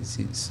kind of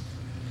it's.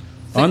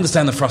 I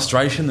understand the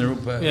frustration,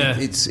 but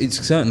it's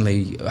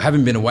certainly,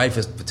 having been away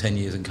for 10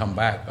 years and come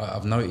back,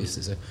 I've noticed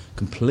there's a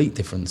complete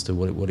difference to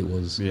what it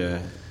was. Yeah,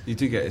 you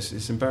do get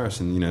it's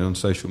embarrassing, you know, on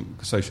social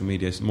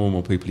media. More and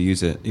more people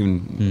use it.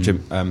 Even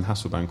Jim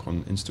Hasselbank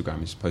on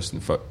Instagram is posting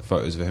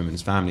photos of him and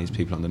his family. There's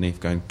people underneath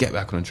going, "Get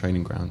back on a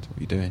training ground. What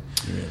are you doing?"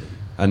 Yeah.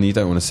 And you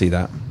don't want to see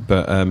that.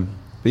 But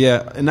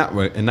yeah, in that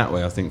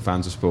way, I think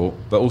fans of sport.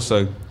 But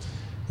also,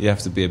 you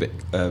have to be a bit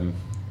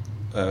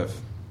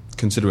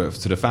considerate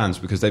to the fans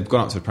because they've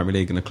gone up to the Premier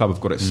League and the club have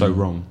got it so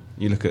wrong.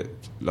 You look at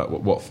like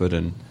what Watford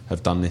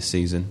have done this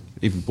season.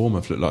 Even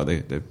Bournemouth look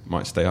like they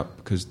might stay up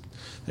because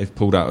they've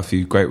pulled out a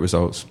few great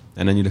results.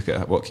 And then you look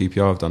at what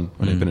QPR have done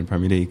when they've been in the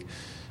Premier League,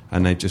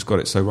 and they've just got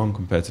it so wrong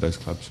compared to those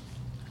clubs.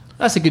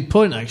 That's a good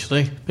point,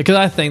 actually, because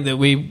I think that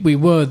we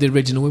were the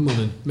original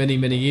Wimbledon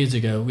many years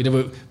ago.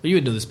 Well, you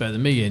would know this better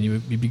than me, and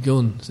you'd be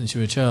gone since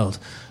you were a child.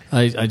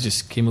 I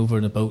just came over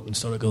in a boat and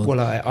started going. Well,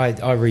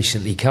 I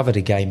recently covered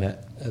a game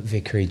at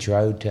Vicarage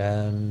Road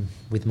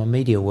with my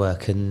media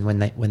work, and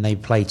when they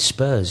played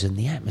Spurs, and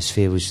the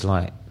atmosphere was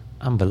like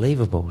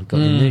unbelievable. We've got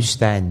the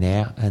newsstand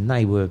there, and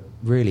they were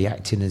really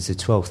acting as the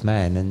 12th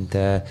man,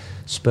 and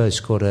Spurs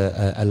scored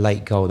a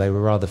late goal. They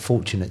were rather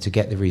fortunate to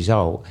get the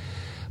result,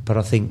 but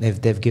I think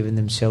they've given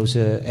themselves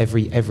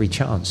every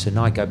chance. And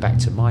I go back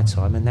to my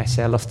time, and that's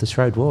how Loftus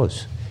Road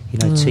was. You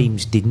know,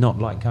 teams did not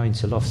like going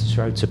to Loftus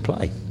Road to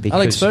play. Because,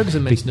 Alex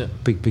Ferguson mentioned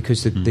it.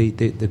 Because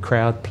the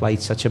crowd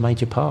played such a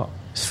major part.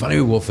 It's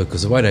funny with Watford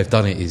because the way they've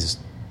done it is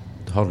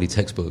hardly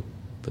textbook,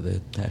 but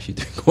they're actually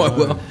doing quite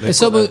well.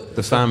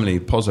 The family,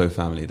 Pozzo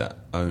family, that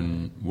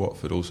own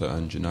Watford also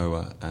own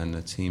Genoa and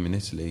a team in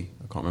Italy.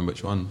 I can't remember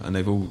which one. And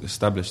they've all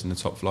established in the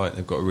top flight.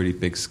 They've got a really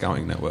big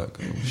scouting network,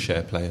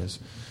 share players.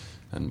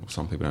 And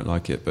some people don't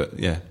like it, but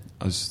yeah,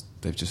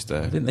 they've just...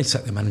 Didn't they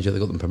sack the manager that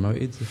got them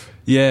promoted?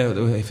 Yeah,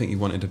 I think he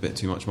wanted a bit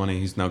too much money.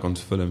 He's now gone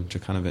to Fulham,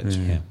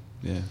 Djukanovic.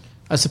 Yeah.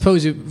 I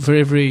suppose for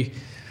every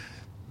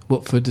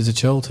Watford there's a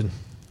Charlton.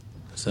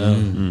 So,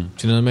 do you know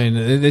what I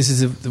mean? This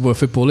is where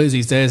football is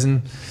these days.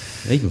 And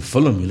even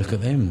Fulham, you look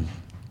at them,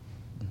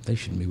 they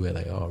shouldn't be where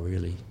they are,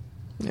 really.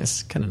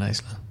 It's kind of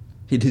nice now.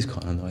 It is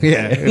kind of nice.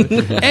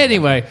 Yeah.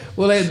 Anyway,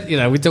 well, you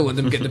know, we don't want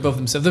them getting above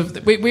themselves.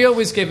 We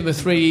always give them the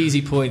 3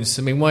 easy points.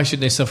 I mean, why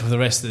shouldn't they suffer for the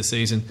rest of the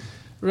season?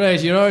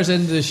 Right, you're ours,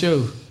 end of the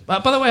show. By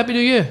the way, Happy New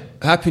Year.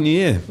 Happy New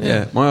Year.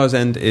 Yeah. My Hours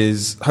End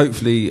is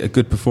hopefully a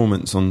good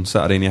performance on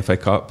Saturday in the FA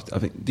Cup. I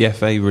think the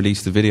FA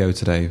released a video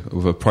today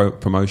of a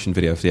promotion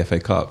video for the FA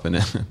Cup, and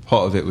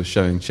part of it was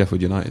showing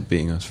Sheffield United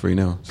beating us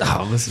 3-0.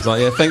 Oh, this is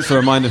like, thanks for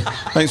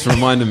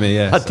reminding me.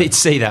 Yeah, I did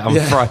see that on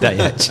Friday,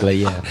 actually.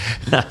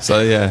 Yeah.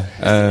 So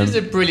this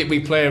is brilliant. We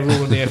play a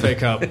role in the FA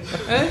Cup.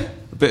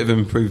 A bit of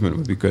improvement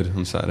would be good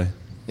on Saturday.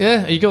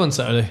 Yeah, are you going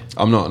Saturday?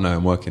 I'm not. No,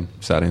 I'm working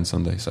Saturday and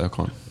Sunday, so I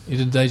can't. You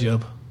did a day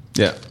job.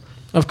 Yeah.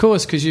 Of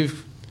course, because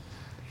you've.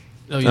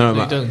 No, you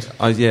don't. For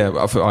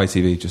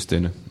ITV, just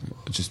doing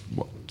just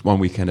one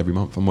weekend every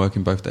month. I'm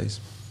working both days.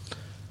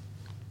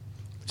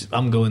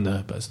 I'm going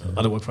there, but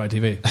I don't work for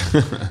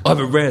ITV. I have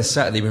a rare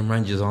Saturday when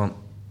Rangers aren't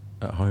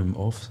at home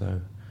off, so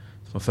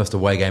it's my first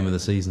away game of the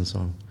season.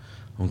 So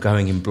I'm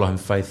going in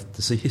blind faith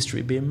to see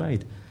history being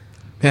made.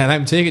 Yeah, and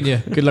I'm taking you.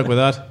 Good luck with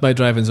that. My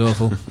driving's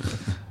awful.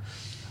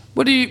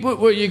 Where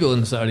are you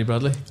going Saturday,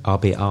 Bradley? I'll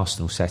be at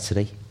Arsenal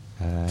Saturday.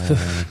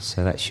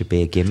 So that should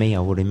be a gimme, I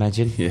would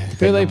imagine. Yeah.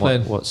 Who are they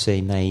playing? What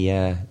team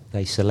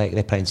they select?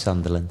 They're playing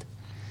Sunderland.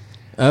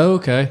 Oh,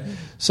 okay.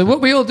 So what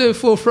we all do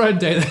for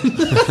Friday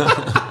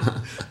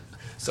then?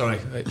 Sorry,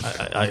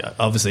 I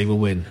obviously will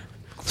win.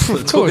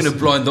 Talking of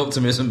blind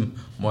optimism,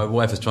 my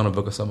wife was trying to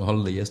book a summer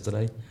holiday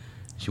yesterday.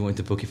 She wanted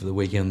to book it for the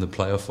weekend of the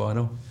playoff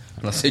final,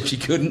 and I said she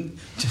couldn't,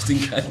 just in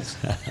case.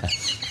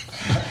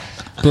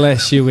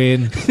 Bless you,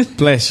 Ian.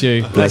 Bless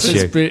you. Bless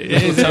you.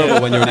 It's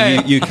terrible when you're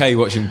in the UK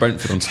watching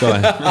Brentford on Sky.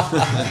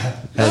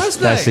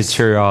 That's a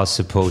true Ars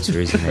supporter,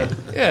 isn't it?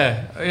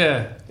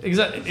 Yeah.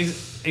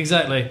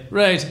 Exactly.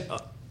 Right.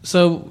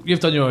 So you've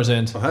done yours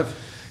end. I have.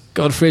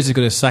 God, Fraser's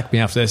going to sack me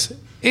after this.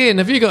 Ian,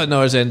 have you got an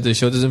hour's end of the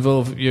show? Does it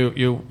involve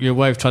your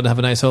wife trying to have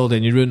a nice holiday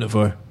and you ruined it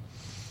for her?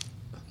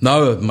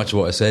 No, much of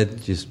what I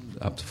said. Just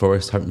up to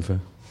Forest, hoping for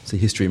see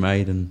history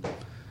made and a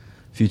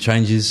few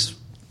changes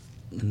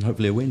and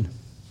hopefully a win.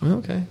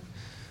 Okay.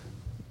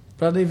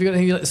 Bradley, have you got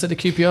anything you'd like to say to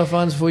QPR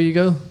fans before you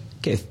go?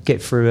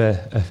 Get through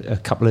a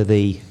couple of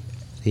the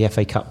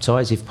FA Cup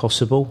ties if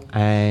possible,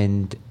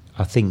 and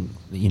I think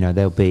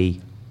there'll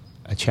be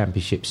a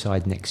Championship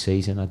side next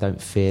season. I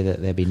don't fear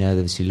that they'll be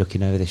nervously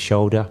looking over their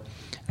shoulder,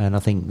 and I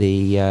think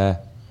the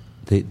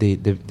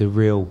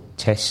real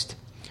test,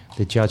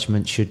 the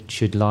judgment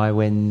should lie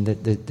when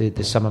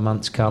the summer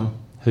months come.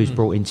 Who's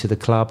brought into the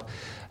club?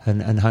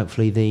 And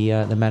hopefully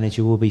the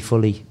manager will be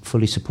fully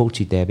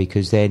supported there,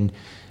 because then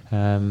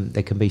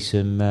there can be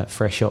some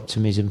fresh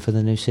optimism for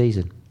the new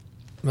season.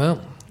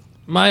 Well,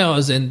 my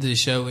hours end of the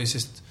show is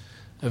just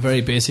a very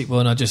basic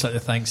one. I'd just like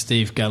to thank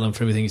Steve Gallen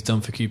for everything he's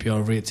done for QPR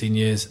over 18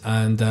 years,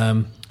 and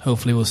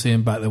hopefully we'll see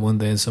him back there one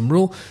day in some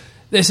role.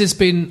 This has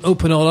been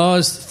Open All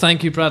Hours.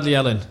 Thank you, Bradley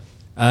Allen.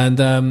 And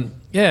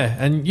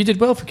and you did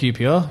well for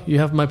QPR. You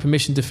have my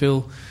permission to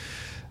feel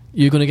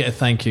you're going to get a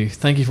thank you.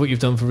 Thank you for what you've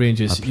done for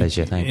Rangers. My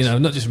pleasure, thanks.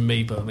 Not just from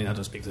me, but I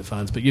don't speak to the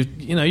fans, but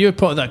you're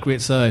part of that great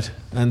side.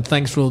 And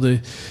thanks for all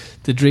the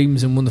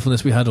dreams and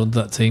wonderfulness we had on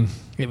that team.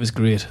 It was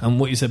great. And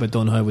what you said about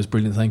Don Howe was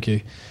brilliant. Thank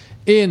you.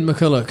 Ian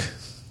McCullough,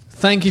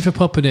 thank you for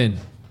popping in.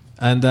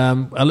 And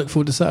I look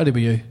forward to Saturday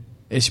with you.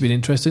 It should be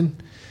interesting.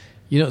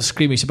 You're not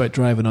squeamish about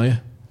driving, are you?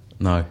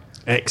 No.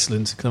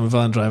 Excellent, because I'm a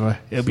van driver.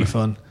 It'll be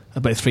fun.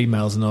 About 3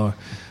 miles an hour.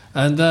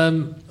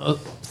 And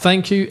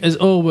thank you, as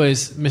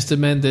always, Mr.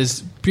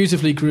 Mendes.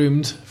 Beautifully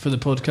groomed for the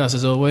podcast,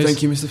 as always.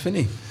 Thank you, Mr.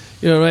 Finney.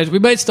 You're all right. We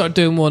might start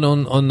doing one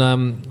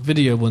on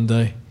video one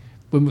day.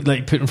 When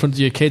we, put in front of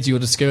your kids, you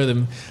want to scare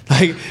them.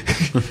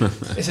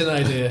 It's an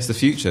idea. It's the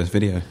future,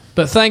 video.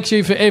 But thank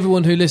you for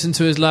everyone who listened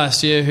to us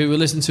last year, who will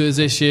listen to us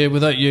this year.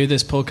 Without you,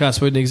 this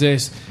podcast wouldn't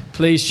exist.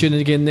 Please tune in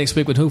again next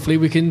week when hopefully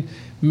we can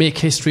make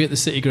history at the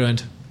City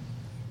Ground.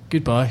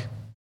 Goodbye.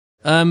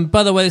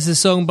 By the way, this is a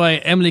song by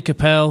Emily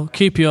Capell,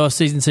 QPR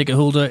season ticket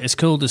holder. It's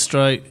called The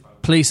Strut.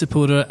 Please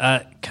support her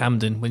at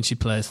Camden when she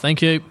plays.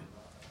 Thank you.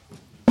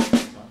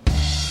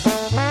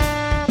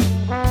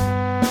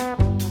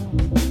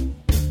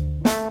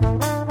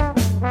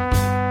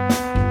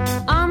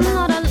 I'm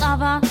not a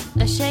lover,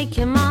 a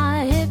shaking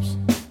my hips.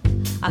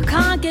 I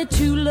can't get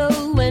too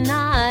low when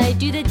I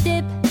do the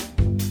dip.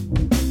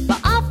 But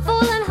I've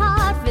fallen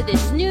hard for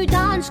this new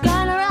dance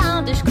going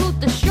around. It's called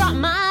The Strut,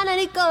 man,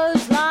 and it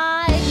goes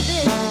like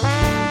this.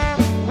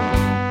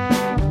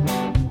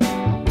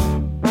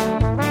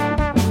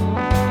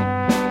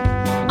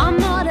 I'm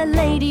not a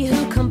lady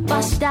who can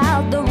bust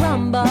out the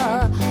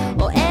rumba,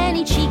 or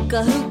any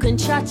chica who can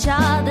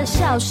cha-cha the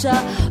salsa,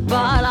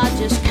 but I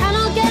just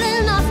cannot get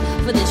enough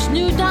for this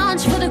new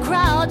dance for the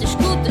crowd. It's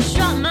called The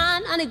Strut,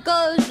 man, and it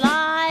goes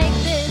like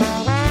this.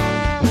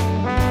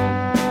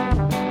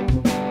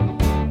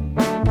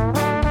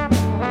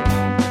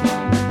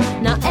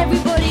 Now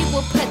everybody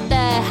will put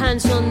their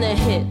hands on their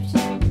hips,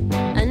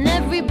 and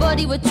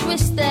everybody would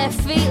twist their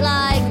feet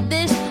like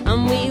this,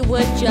 and we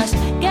would just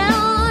get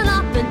on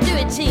up and do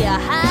it till you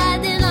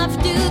had enough.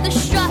 Do the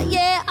strut,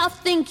 yeah, I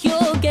think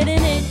you're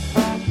getting it.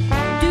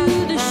 Do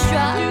the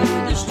strut, do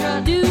the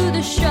strut, do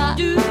the strut,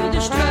 do the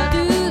strut,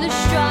 do the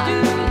strut,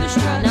 do the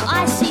strut. Now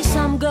I see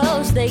some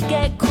girls, they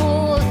get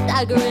caught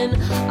daggering.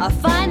 I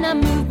find that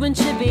movement proven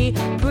to be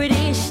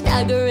pretty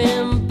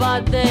staggering,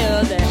 but there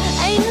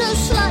ain't no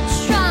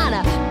sluts trying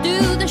to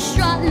do the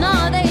strut.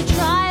 No, they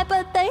try,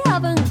 but they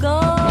haven't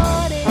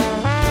got it.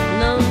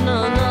 No,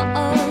 no, no,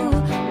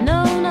 oh,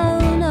 no,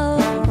 no, no.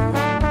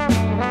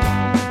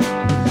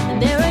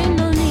 And there ain't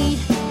no need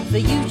for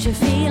you to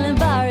feel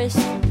embarrassed.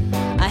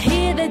 I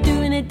hear they're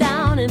doing it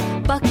down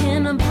in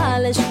Buckingham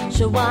Palace,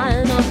 so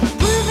why not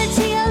prove it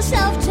to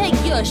yourself? Take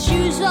your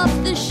shoes off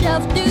the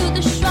shelf, do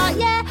the strut,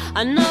 yeah,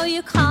 I know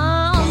you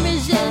can't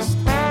resist.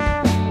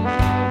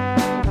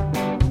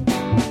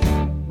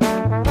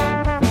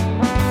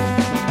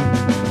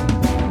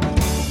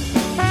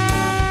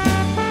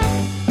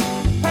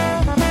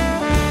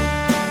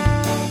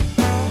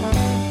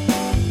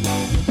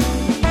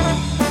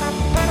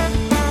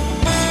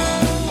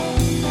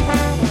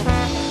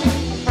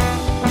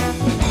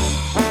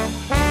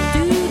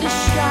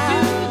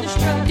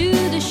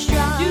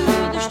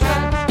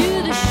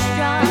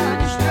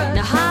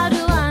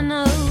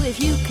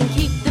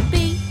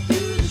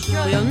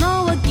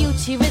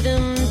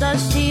 Rhythm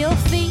does to your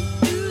feet,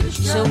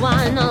 so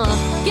why not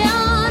get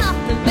on up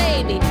and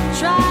baby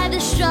try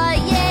the strut,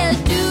 yeah,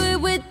 do it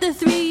with the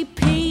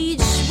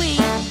 3-piece suite.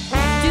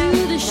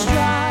 Do the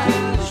strut,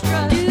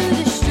 do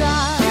the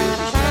strut,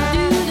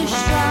 do the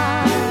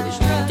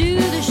strut, do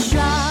the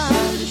strut,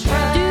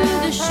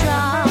 do the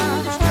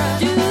strut,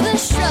 do the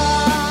strut.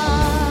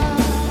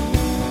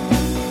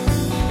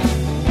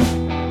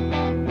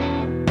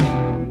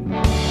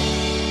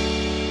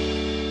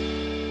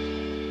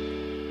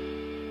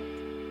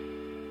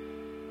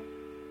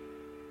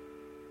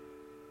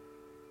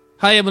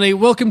 Hi Emily,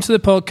 welcome to the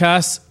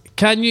podcast.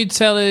 Can you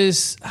tell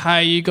us how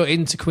you got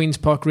into Queen's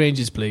Park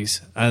Rangers,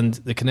 please, and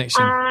the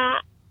connection? How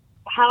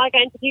I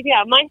got into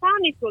QPR? My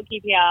family's called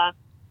QPR,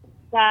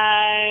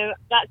 so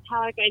that's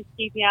how I got into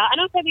QPR. And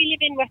also we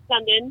live in West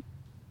London,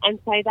 and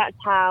so that's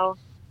how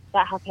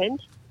that happened.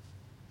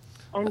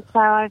 And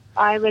so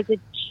I was a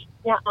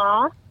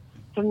junior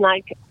from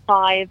like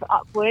 5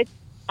 upwards,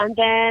 and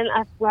then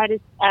I had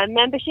a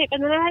membership,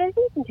 and then I had a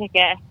season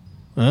ticket.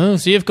 Oh,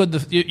 so you've gone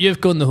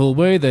the whole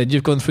way then.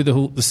 You've gone through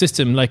the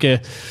system like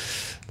a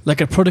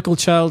prodigal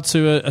child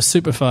to a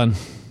super fan.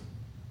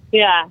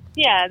 Yeah,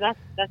 that's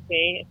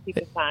me, a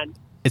super fan.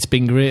 It's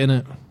been great, isn't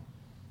it?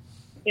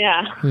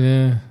 Yeah.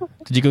 Yeah.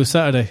 Did you go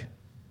Saturday?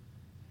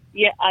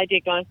 Yeah, I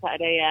did go on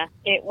Saturday, yeah.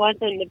 It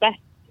wasn't the best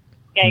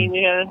game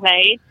we've ever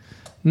played.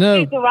 No.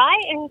 It was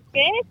alright, it was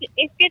good.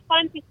 It's good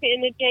fun to sit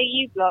in the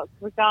JU block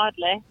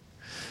regardless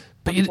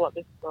of what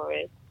the score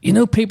is. You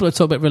know, people are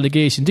talking about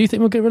relegation. Do you think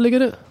we'll get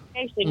relegated?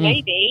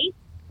 Maybe.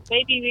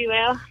 Maybe we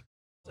will.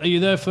 Are you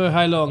there for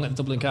how long at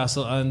Dublin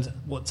Castle, and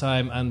what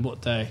time and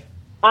what day?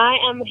 I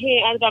am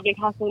here at the Dublin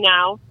Castle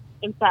now.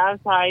 I'm sat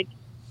outside.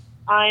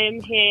 I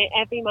am here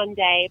every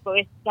Monday, but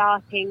we're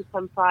starting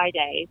some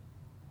Fridays.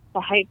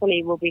 So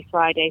hopefully we'll be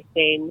Friday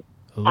soon.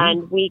 Ooh.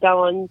 And we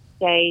go on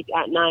stage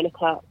at 9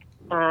 o'clock.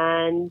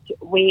 And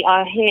we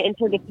are here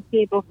until the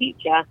foreseeable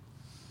future.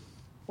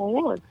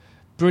 So, yeah.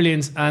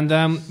 Brilliant. And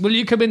will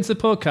you come into the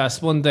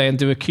podcast one day and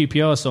do a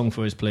QPR song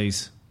for us,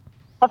 please?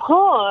 Of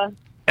course.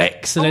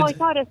 Excellent. Oh my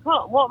God, of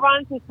course. What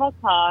rhymes with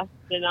podcast?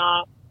 And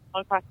I'll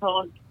crack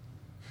on.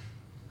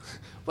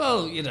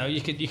 Well, you know,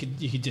 you could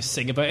just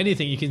sing about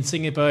anything. You can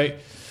sing about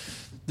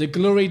the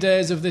glory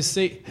days of this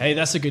season. Hey,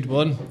 that's a good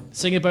one.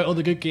 Sing about all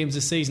the good games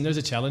this season. There's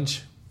a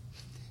challenge.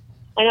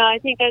 I know. I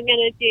think I'm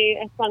going to do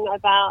a song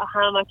about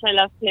how much I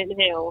love Flint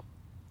Hill.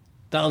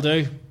 That'll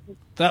do.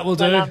 That will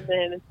do. I love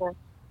him.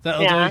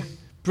 That'll do.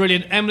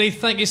 Brilliant. Emily,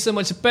 thank you so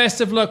much. Best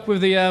of luck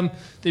with the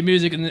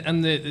music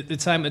and the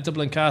time at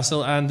Dublin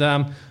Castle,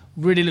 and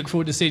really look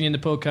forward to seeing you in the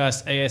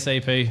podcast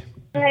ASAP.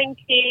 Thank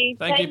you.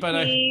 Thank you.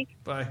 Bye.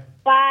 Bye.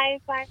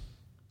 Bye.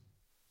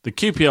 The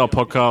QPR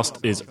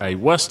podcast is a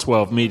West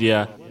 12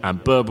 Media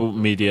and Burble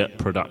Media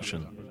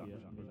production.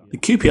 The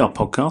QPR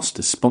podcast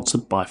is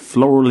sponsored by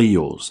Florally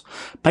Yours,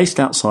 based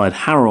outside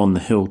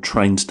Harrow-on-the-Hill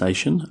train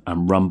station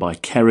and run by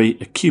Kerry,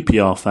 a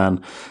QPR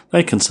fan.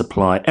 They can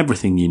supply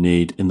everything you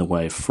need in the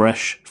way of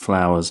fresh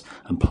flowers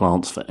and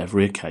plants for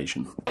every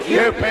occasion.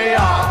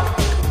 QPR,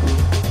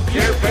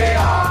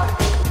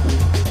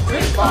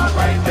 Queen's Park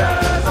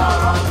Rangers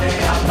are on the